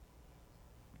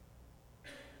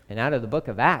 and out of the book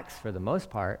of Acts, for the most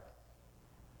part,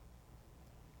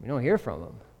 we don't hear from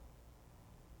him.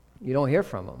 You don't hear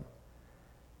from him.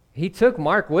 He took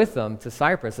Mark with him to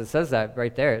Cyprus. It says that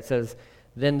right there. It says,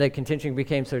 then the contention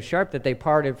became so sharp that they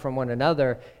parted from one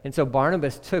another. And so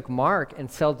Barnabas took Mark and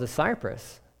sailed to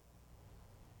Cyprus.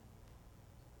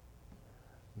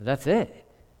 But that's it.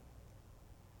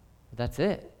 That's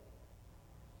it.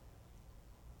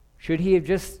 Should he have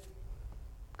just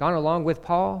gone along with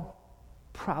Paul?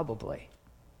 Probably.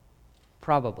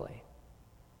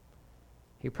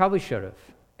 He probably should have.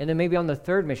 And then maybe on the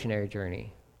third missionary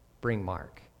journey, bring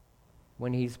Mark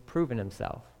when he's proven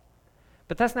himself.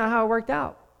 But that's not how it worked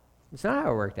out. It's not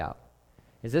how it worked out.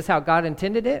 Is this how God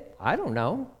intended it? I don't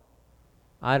know.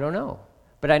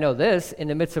 But I know this, in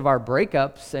the midst of our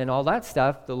breakups and all that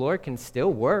stuff, the Lord can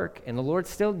still work, and the Lord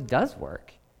still does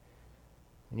work.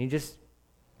 And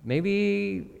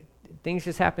maybe things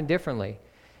just happen differently.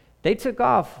 They took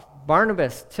off.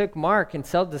 Barnabas took Mark and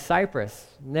sailed to Cyprus.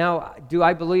 Now, do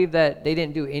I believe that they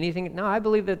didn't do anything? No, I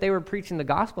believe that they were preaching the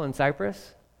gospel in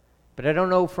Cyprus. But I don't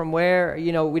know from where,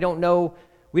 we don't know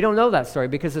that story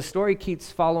because the story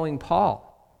keeps following Paul.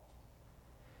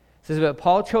 It says, but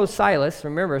Paul chose Silas.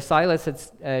 Remember,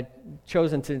 Silas had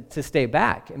chosen to stay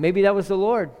back. And maybe that was the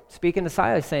Lord speaking to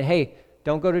Silas saying, hey,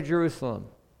 don't go to Jerusalem.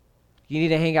 You need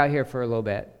to hang out here for a little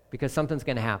bit because something's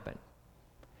going to happen.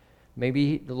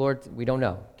 Maybe the Lord, we don't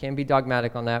know. Can't be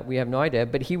dogmatic on that. We have no idea,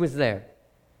 but he was there.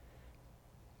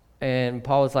 And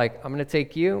Paul was like, I'm going to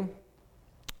take you.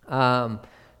 So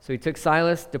he took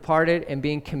Silas, departed, and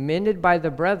being commended by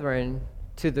the brethren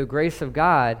to the grace of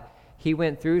God, he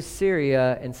went through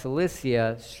Syria and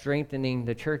Cilicia, strengthening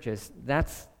the churches.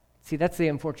 That's the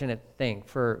unfortunate thing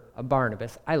for a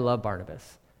Barnabas. I love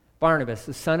Barnabas. Barnabas,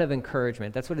 the son of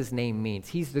encouragement. That's what his name means.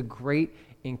 He's the great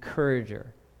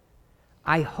encourager.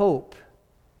 I hope.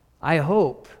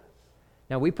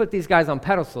 Now, we put these guys on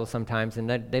pedestals sometimes, and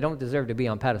they don't deserve to be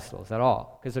on pedestals at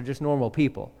all, because they're just normal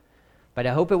people. But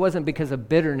I hope it wasn't because of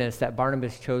bitterness that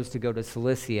Barnabas chose to go to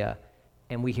Cilicia,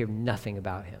 and we hear nothing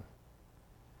about him.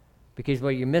 Because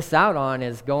what you miss out on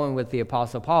is going with the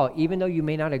Apostle Paul, even though you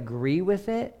may not agree with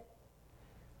it,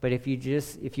 but if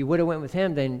you would have went with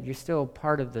him, then you're still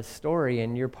part of the story,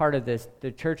 and you're part of this.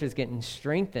 The church is getting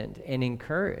strengthened and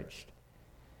encouraged.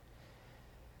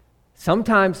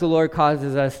 Sometimes the Lord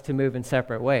causes us to move in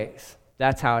separate ways.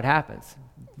 That's how it happens.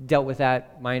 Dealt with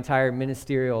that my entire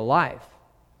ministerial life.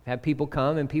 Have people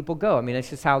come and people go. I mean, that's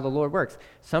just how the Lord works.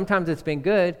 Sometimes it's been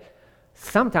good.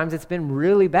 Sometimes it's been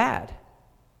really bad.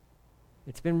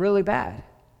 It's been really bad.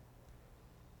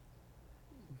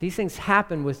 These things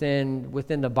happen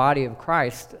within the body of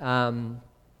Christ. And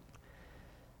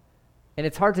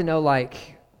it's hard to know,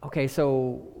 like, okay,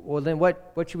 so, well, then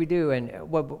what should we do? And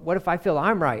what if I feel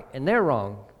I'm right and they're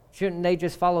wrong? Shouldn't they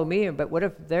just follow me? But what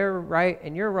if they're right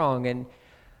and you're wrong? And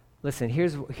listen,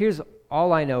 here's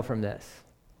all I know from this.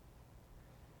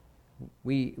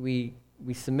 We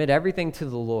submit everything to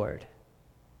the Lord.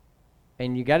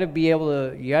 And you got to be able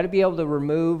to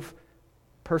remove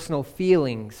personal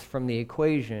feelings from the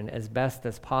equation as best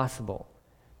as possible,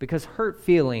 because hurt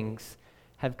feelings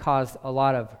have caused a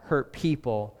lot of hurt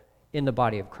people in the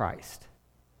body of Christ.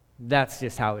 That's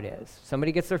just how it is.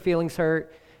 Somebody gets their feelings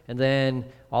hurt, and then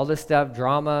all this stuff,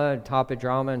 drama, and top of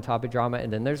drama,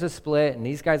 and then there's a split, and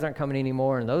these guys aren't coming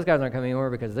anymore, and those guys aren't coming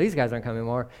anymore because these guys aren't coming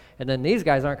anymore, and then these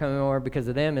guys aren't coming anymore because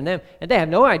of them, and they have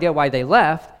no idea why they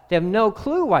left. They have no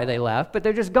clue why they left, but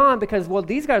they're just gone because, well,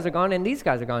 these guys are gone and these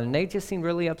guys are gone, and they just seem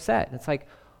really upset. And it's like,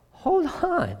 hold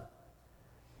on.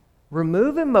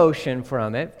 Remove emotion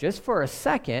from it just for a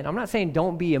second. I'm not saying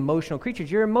don't be emotional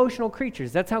creatures. You're emotional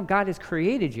creatures. That's how God has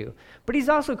created you. But he's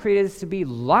also created us to be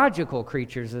logical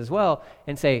creatures as well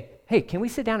and say, hey, can we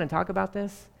sit down and talk about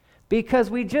this? Because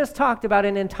we just talked about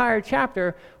an entire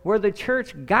chapter where the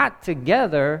church got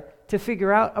together to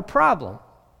figure out a problem.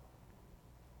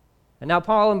 And now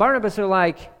Paul and Barnabas are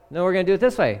like, no, we're going to do it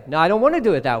this way. No, I don't want to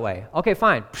do it that way. Okay,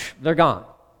 fine. They're gone.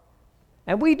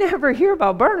 And we never hear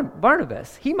about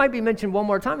Barnabas. He might be mentioned one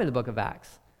more time in the book of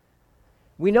Acts.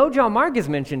 We know John Mark is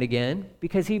mentioned again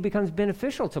because he becomes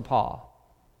beneficial to Paul.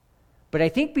 But I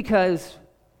think because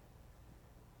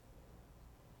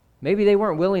maybe they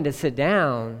weren't willing to sit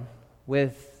down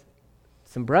with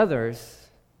some brothers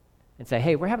and say,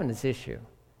 hey, we're having this issue.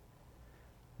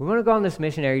 We want to go on this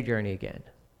missionary journey again.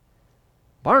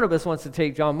 Barnabas wants to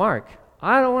take John Mark.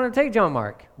 I don't want to take John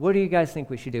Mark. What do you guys think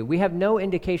we should do? We have no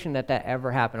indication that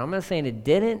ever happened. I'm not saying it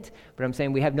didn't, but I'm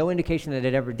saying we have no indication that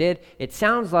it ever did. It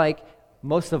sounds like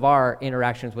most of our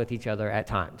interactions with each other at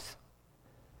times.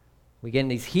 We get in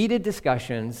these heated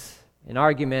discussions and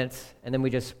arguments, and then we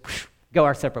just go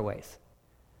our separate ways.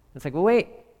 It's like, well, wait,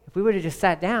 if we would have just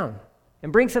sat down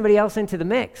and bring somebody else into the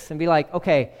mix and be like,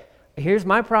 okay, here's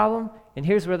my problem, and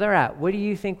here's where they're at. What do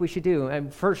you think we should do?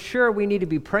 And for sure, we need to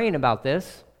be praying about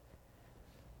this.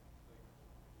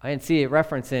 I didn't see it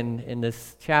referenced in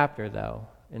this chapter, though,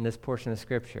 in this portion of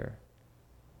Scripture.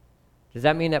 Does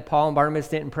that mean that Paul and Barnabas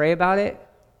didn't pray about it?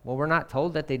 Well, we're not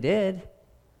told that they did.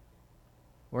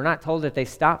 We're not told that they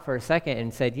stopped for a second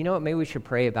and said, you know what, maybe we should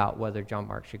pray about whether John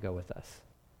Mark should go with us.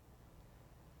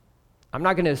 I'm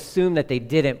not going to assume that they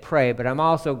didn't pray, but I'm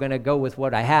also going to go with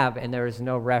what I have, and there is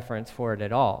no reference for it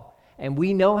at all. And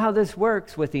we know how this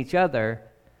works with each other.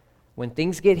 When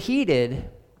things get heated,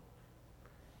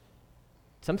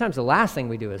 sometimes the last thing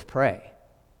we do is pray.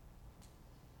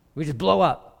 We just blow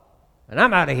up, and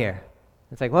I'm out of here.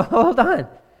 It's like, well, hold on.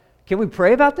 Can we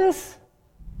pray about this?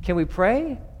 Can we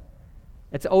pray?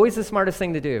 It's always the smartest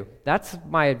thing to do. That's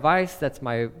my advice. If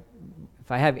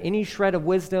I have any shred of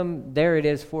wisdom, there it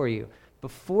is for you.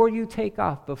 Before you take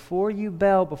off, before you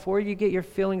bail, before you get your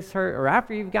feelings hurt, or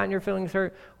after you've gotten your feelings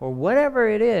hurt, or whatever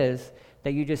it is,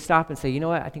 that you just stop and say, you know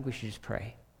what, I think we should just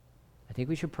pray. I think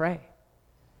we should pray.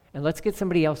 And let's get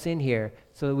somebody else in here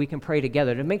so that we can pray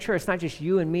together to make sure it's not just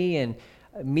you and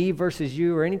me versus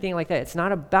you or anything like that. It's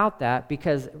not about that,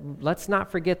 because let's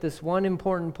not forget this one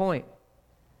important point.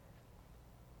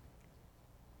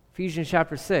 Ephesians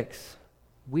chapter 6,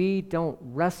 we don't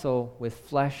wrestle with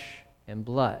flesh and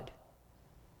blood.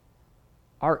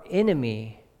 Our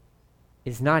enemy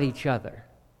is not each other.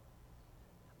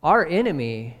 Our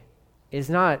enemy is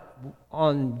not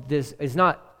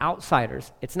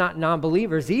outsiders. It's not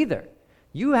non-believers either.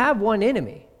 You have one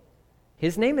enemy.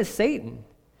 His name is Satan,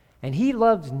 and he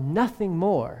loves nothing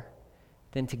more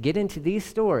than to get into these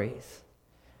stories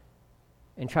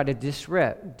and try to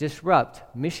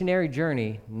disrupt missionary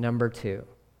journey number 2.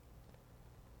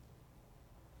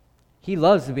 He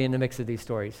loves to be in the mix of these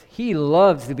stories. He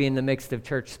loves to be in the mix of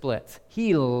church splits.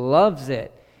 He loves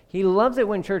it. He loves it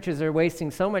when churches are wasting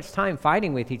so much time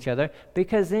fighting with each other,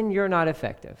 because then you're not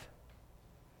effective.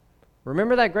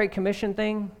 Remember that Great Commission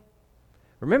thing?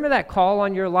 Remember that call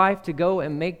on your life to go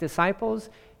and make disciples?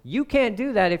 You can't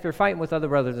do that if you're fighting with other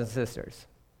brothers and sisters.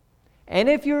 And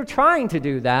if you're trying to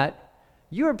do that,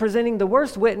 you are presenting the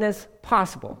worst witness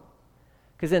possible.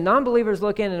 Because then non-believers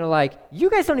look in and are like,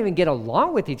 you guys don't even get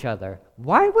along with each other.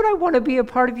 Why would I want to be a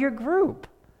part of your group?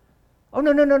 Oh,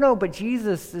 no, but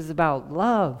Jesus is about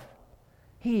love.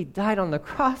 He died on the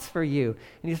cross for you,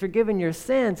 and he's forgiven your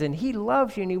sins, and he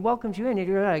loves you, and he welcomes you in. And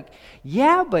you're like,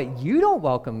 yeah, but you don't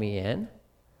welcome me in.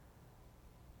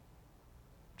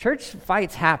 Church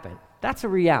fights happen. That's a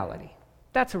reality.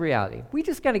 That's a reality. We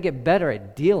just got to get better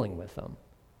at dealing with them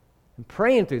and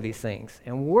praying through these things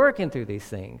and working through these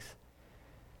things.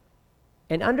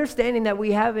 And understanding that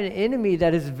we have an enemy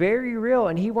that is very real,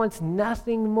 and he wants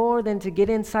nothing more than to get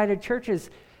inside of churches.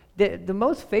 The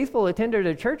most faithful attender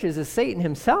to churches is Satan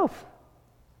himself.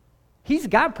 He's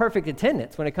got perfect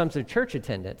attendance when it comes to church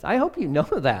attendance. I hope you know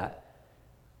that.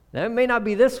 Now, it may not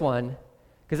be this one,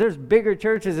 because there's bigger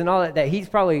churches and all that he's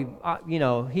probably,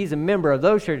 he's a member of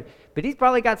those churches, but he's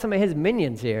probably got some of his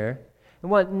minions here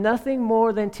and want nothing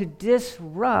more than to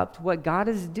disrupt what God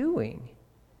is doing.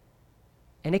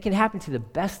 And it can happen to the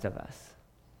best of us,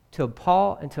 to a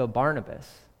Paul and to a Barnabas,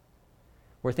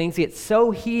 where things get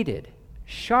so heated,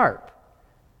 sharp,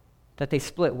 that they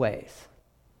split ways.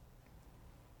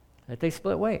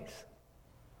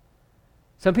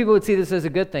 Some people would see this as a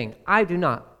good thing. I do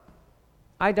not.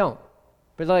 I don't.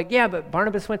 But they're like, yeah, but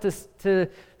Barnabas went to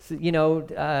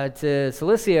Cilicia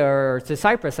or to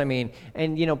Cyprus, and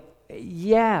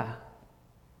yeah.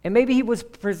 And maybe he was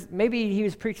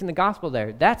preaching the gospel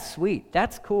there. That's sweet.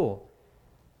 That's cool.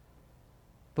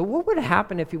 But what would have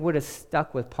happened if he would have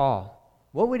stuck with Paul?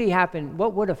 What would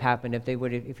have happened if he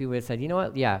would have said, you know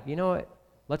what?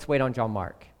 Let's wait on John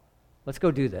Mark. Let's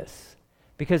go do this.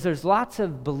 Because there's lots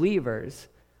of believers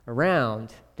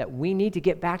around that we need to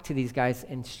get back to these guys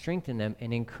and strengthen them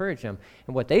and encourage them.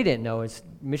 And what they didn't know is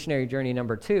missionary journey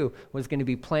number 2 was going to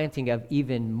be planting of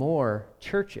even more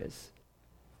churches.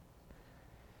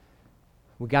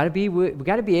 We got to be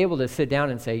able to sit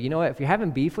down and say, you know what, if you're having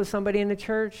beef with somebody in the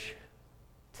church,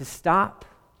 to stop,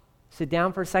 sit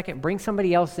down for a second, bring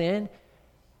somebody else in,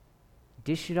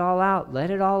 dish it all out, let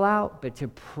it all out, but to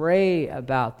pray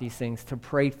about these things, to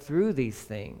pray through these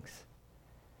things.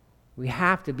 We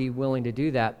have to be willing to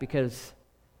do that, because,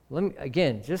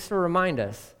 again, just to remind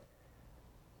us,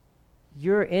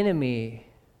 your enemy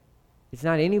is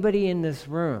not anybody in this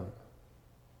room.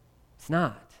 It's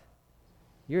not.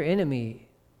 Your enemy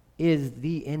is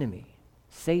the enemy,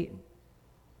 Satan.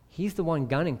 He's the one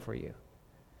gunning for you.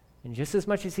 And just as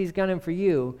much as he's gunning for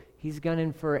you, he's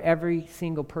gunning for every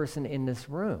single person in this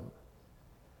room.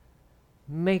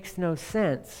 Makes no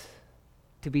sense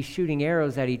to be shooting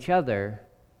arrows at each other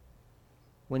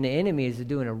when the enemy is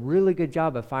doing a really good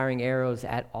job of firing arrows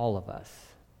at all of us.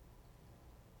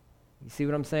 You see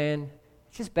what I'm saying?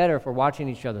 It's just better if we're watching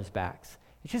each other's backs.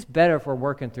 It's just better if we're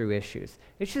working through issues.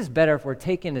 It's just better if we're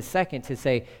taking a second to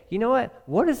say, you know what?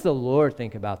 What does the Lord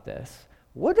think about this?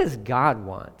 What does God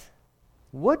want?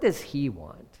 What does he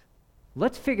want?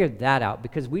 Let's figure that out,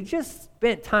 because we just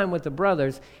spent time with the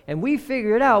brothers and we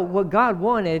figured out what God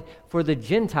wanted for the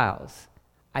Gentiles.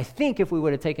 I think if we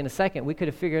would have taken a second, we could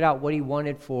have figured out what he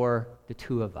wanted for the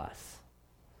 2 of us.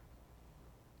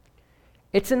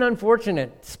 It's an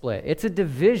unfortunate split. It's a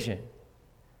division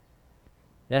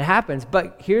that happens,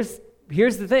 but here's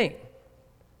the thing.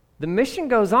 The mission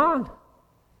goes on.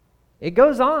 It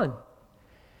goes on.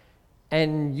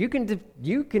 And you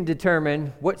can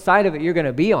determine what side of it you're going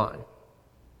to be on.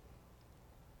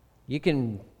 You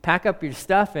can pack up your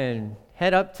stuff and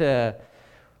head up to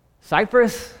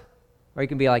Cyprus, or you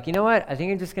can be like, you know what? I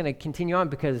think I'm just going to continue on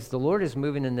because the Lord is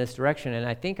moving in this direction, and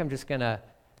I think I'm just going to,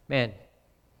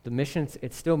 the mission's,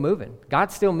 it's still moving.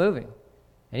 God's still moving.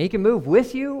 And he can move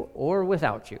with you or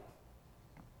without you.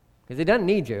 Because he doesn't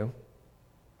need you.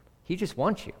 He just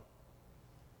wants you.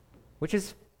 Which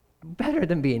is better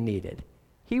than being needed.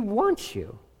 He wants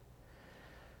you.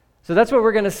 So that's what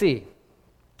we're going to see.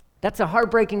 That's a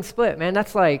heartbreaking split, man.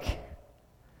 That's like,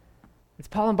 it's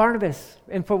Paul and Barnabas.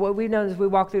 And for what we know as we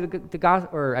walk through the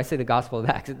Gospel of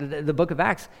Acts, the book of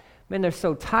Acts, man, they're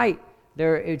so tight.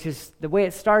 It just, the way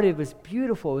it started was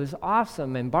beautiful. It was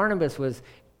awesome. And Barnabas was,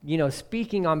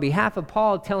 speaking on behalf of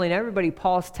Paul, telling everybody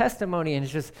Paul's testimony, and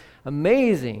it's just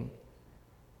amazing.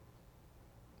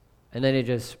 And then it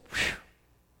just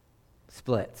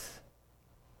splits.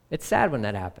 It's sad when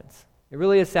that happens. It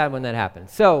really is sad when that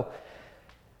happens. So,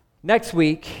 next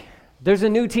week, there's a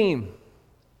new team.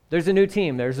 There's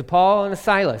a Paul and a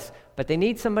Silas, but they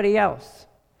need somebody else.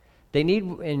 They need,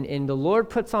 and the Lord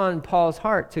puts on Paul's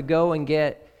heart to go and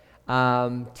get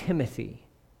Timothy,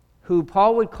 who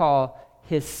Paul would call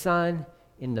his son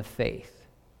in the faith.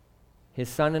 His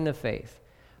son in the faith.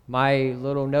 My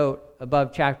little note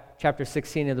above chapter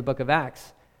 16 of the book of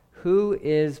Acts, who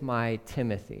is my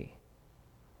Timothy?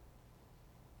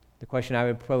 The question I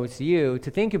would pose to you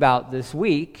to think about this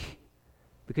week,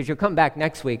 because you'll come back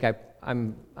next week.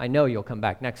 I know you'll come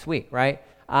back next week, right?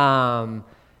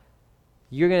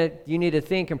 You need to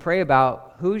think and pray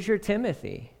about, who's your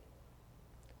Timothy?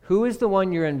 Who is the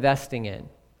one you're investing in?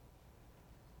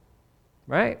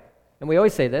 Right? And we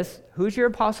always say this, who's your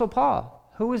Apostle Paul?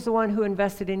 Who is the one who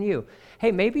invested in you?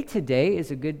 Hey, maybe today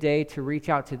is a good day to reach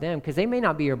out to them, because they may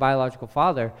not be your biological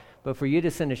father, but for you to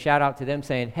send a shout out to them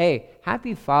saying, hey,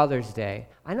 happy Father's Day.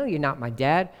 I know you're not my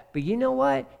dad, but you know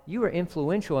what? You were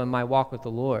influential in my walk with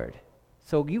the Lord.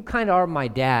 So you kind of are my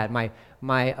dad,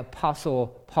 my Apostle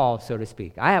Paul, so to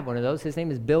speak. I have one of those. His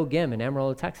name is Bill Gim in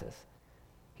Amarillo, Texas.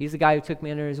 He's the guy who took me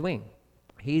under his wing.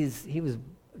 He was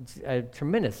a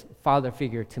tremendous father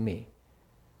figure to me.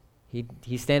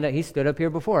 He stood up here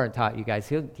before and taught you guys.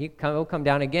 He'll come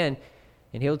down again,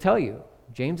 and he'll tell you,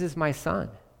 James is my son.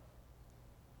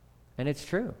 And it's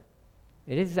true.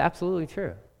 It is absolutely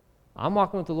true. I'm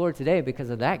walking with the Lord today because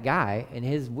of that guy and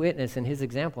his witness and his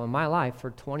example in my life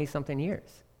for 20-something years.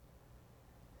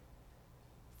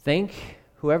 Think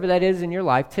whoever that is in your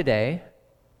life today,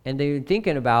 and then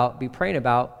be praying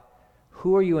about,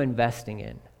 who are you investing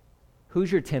in?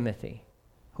 Who's your Timothy?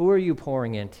 Who are you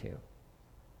pouring into?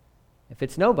 If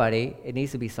it's nobody, it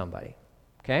needs to be somebody.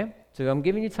 Okay? So I'm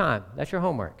giving you time. That's your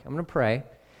homework. I'm going to pray, and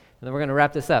then we're going to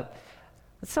wrap this up.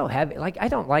 It's so heavy. Like, I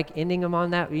don't like ending them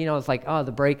on that. It's like,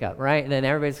 the breakup, right? And then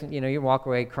everybody's, you walk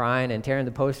away crying and tearing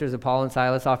the posters of Paul and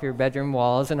Silas off your bedroom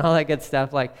walls and all that good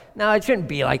stuff. Like, no, it shouldn't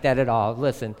be like that at all.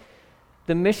 Listen,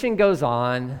 the mission goes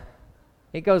on.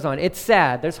 It goes on. It's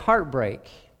sad. There's heartbreak.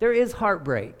 There is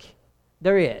heartbreak.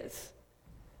 There is.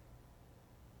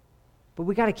 But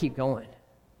we got to keep going.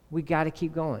 We got to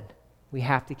keep going. We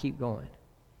have to keep going.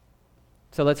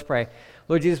 So let's pray.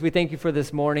 Lord Jesus, we thank you for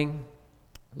this morning.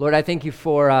 Lord, I thank you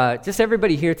for just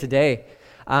everybody here today.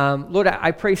 Lord,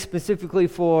 I pray specifically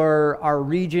for our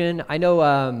region. I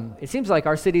know it seems like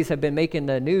our cities have been making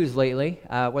the news lately,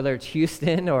 whether it's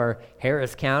Houston or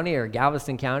Harris County or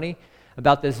Galveston County,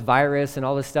 about this virus and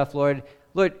all this stuff, Lord.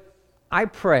 Lord, I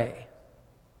pray,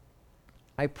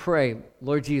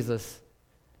 Lord Jesus,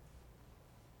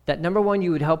 that number one,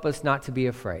 you would help us not to be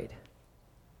afraid.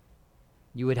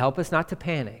 You would help us not to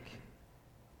panic.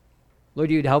 Lord,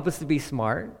 you would help us to be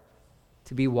smart,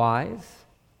 to be wise,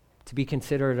 to be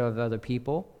considerate of other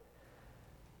people.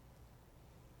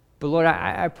 But Lord,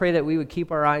 I pray that we would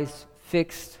keep our eyes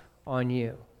fixed on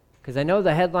you. Because I know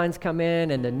the headlines come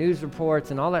in and the news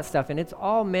reports and all that stuff, and it's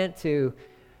all meant to,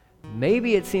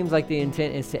 maybe it seems like the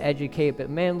intent is to educate, but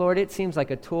man, Lord, it seems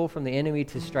like a tool from the enemy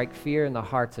to strike fear in the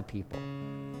hearts of people.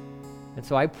 And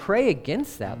so I pray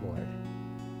against that, Lord.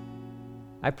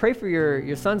 I pray for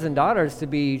your sons and daughters to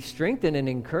be strengthened and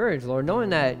encouraged, Lord,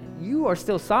 knowing that you are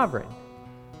still sovereign.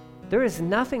 There is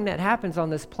nothing that happens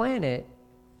on this planet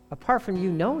apart from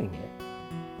you knowing it.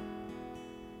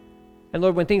 And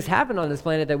Lord, when things happen on this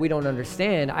planet that we don't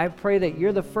understand, I pray that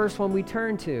you're the first one we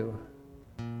turn to.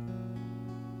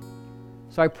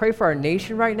 So I pray for our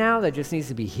nation right now that just needs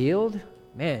to be healed.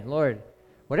 Man, Lord,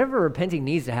 whatever repenting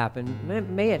needs to happen,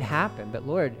 may it happen. But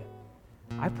Lord,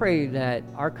 I pray that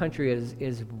our country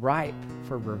is ripe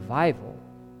for revival.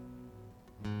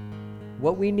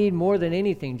 What we need more than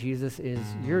anything, Jesus, is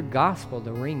your gospel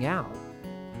to ring out.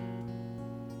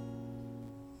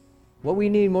 What we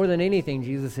need more than anything,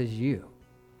 Jesus, is you.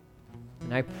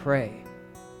 And I pray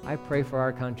for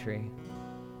our country.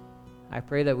 I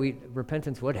pray that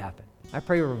repentance would happen. I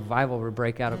pray revival would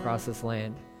break out across this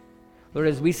land. Lord,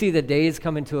 as we see the days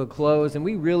coming to a close, and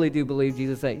we really do believe,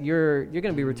 Jesus, that you're going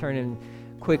to be returning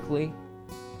quickly.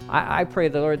 I pray,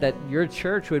 the Lord, that your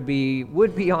church would be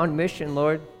on mission,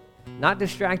 Lord. not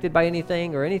distracted by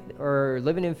anything or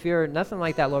living in fear, nothing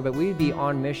like that, Lord, but we'd be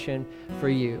on mission for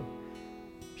you.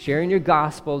 Sharing your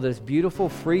gospel, this beautiful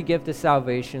free gift of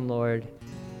salvation, Lord,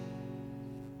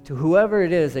 to whoever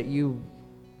it is that you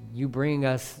bring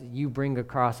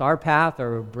across our path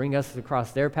or bring us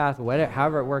across their path, whatever,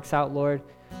 however it works out, Lord.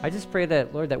 I just pray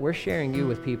that, Lord, that we're sharing you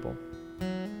with people.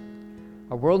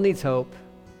 Our world needs hope,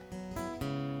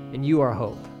 and you are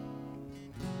hope.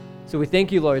 So we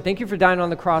thank you, Lord. Thank you for dying on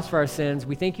the cross for our sins.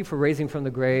 We thank you for raising from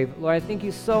the grave. Lord, I thank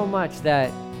you so much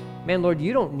that, man, Lord,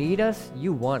 you don't need us,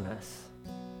 you want us.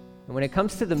 And when it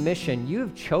comes to the mission, you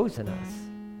have chosen us.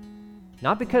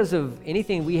 Not because of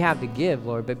anything we have to give,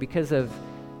 Lord, but because of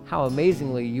how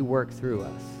amazingly you work through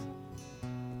us.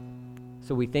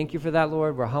 So we thank you for that,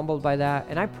 Lord. We're humbled by that.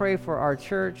 And I pray for our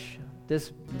church,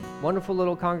 this wonderful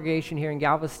little congregation here in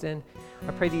Galveston.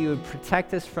 I pray that you would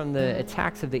protect us from the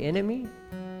attacks of the enemy.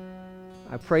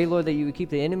 I pray, Lord, that you would keep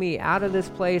the enemy out of this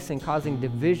place and causing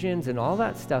divisions and all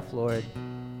that stuff, Lord.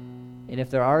 And if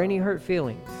there are any hurt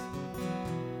feelings,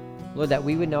 Lord, that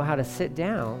we would know how to sit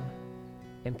down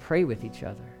and pray with each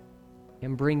other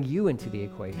and bring you into the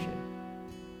equation.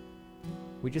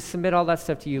 We just submit all that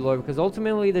stuff to you, Lord, because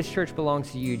ultimately this church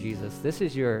belongs to you, Jesus. This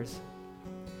is yours.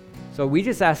 So we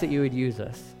just ask that you would use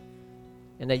us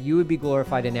and that you would be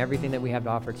glorified in everything that we have to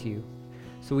offer to you.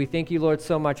 So we thank you, Lord,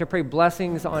 so much. I pray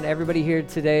blessings on everybody here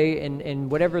today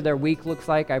and whatever their week looks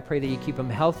like. I pray that you keep them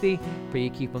healthy. I pray you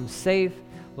keep them safe.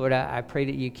 Lord, I pray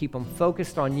that you keep them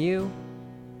focused on you.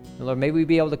 And Lord, may we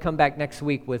be able to come back next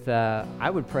week with, I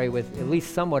would pray, with at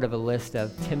least somewhat of a list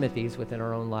of Timothys within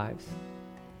our own lives.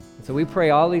 And so we pray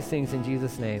all these things in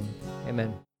Jesus' name.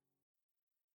 Amen.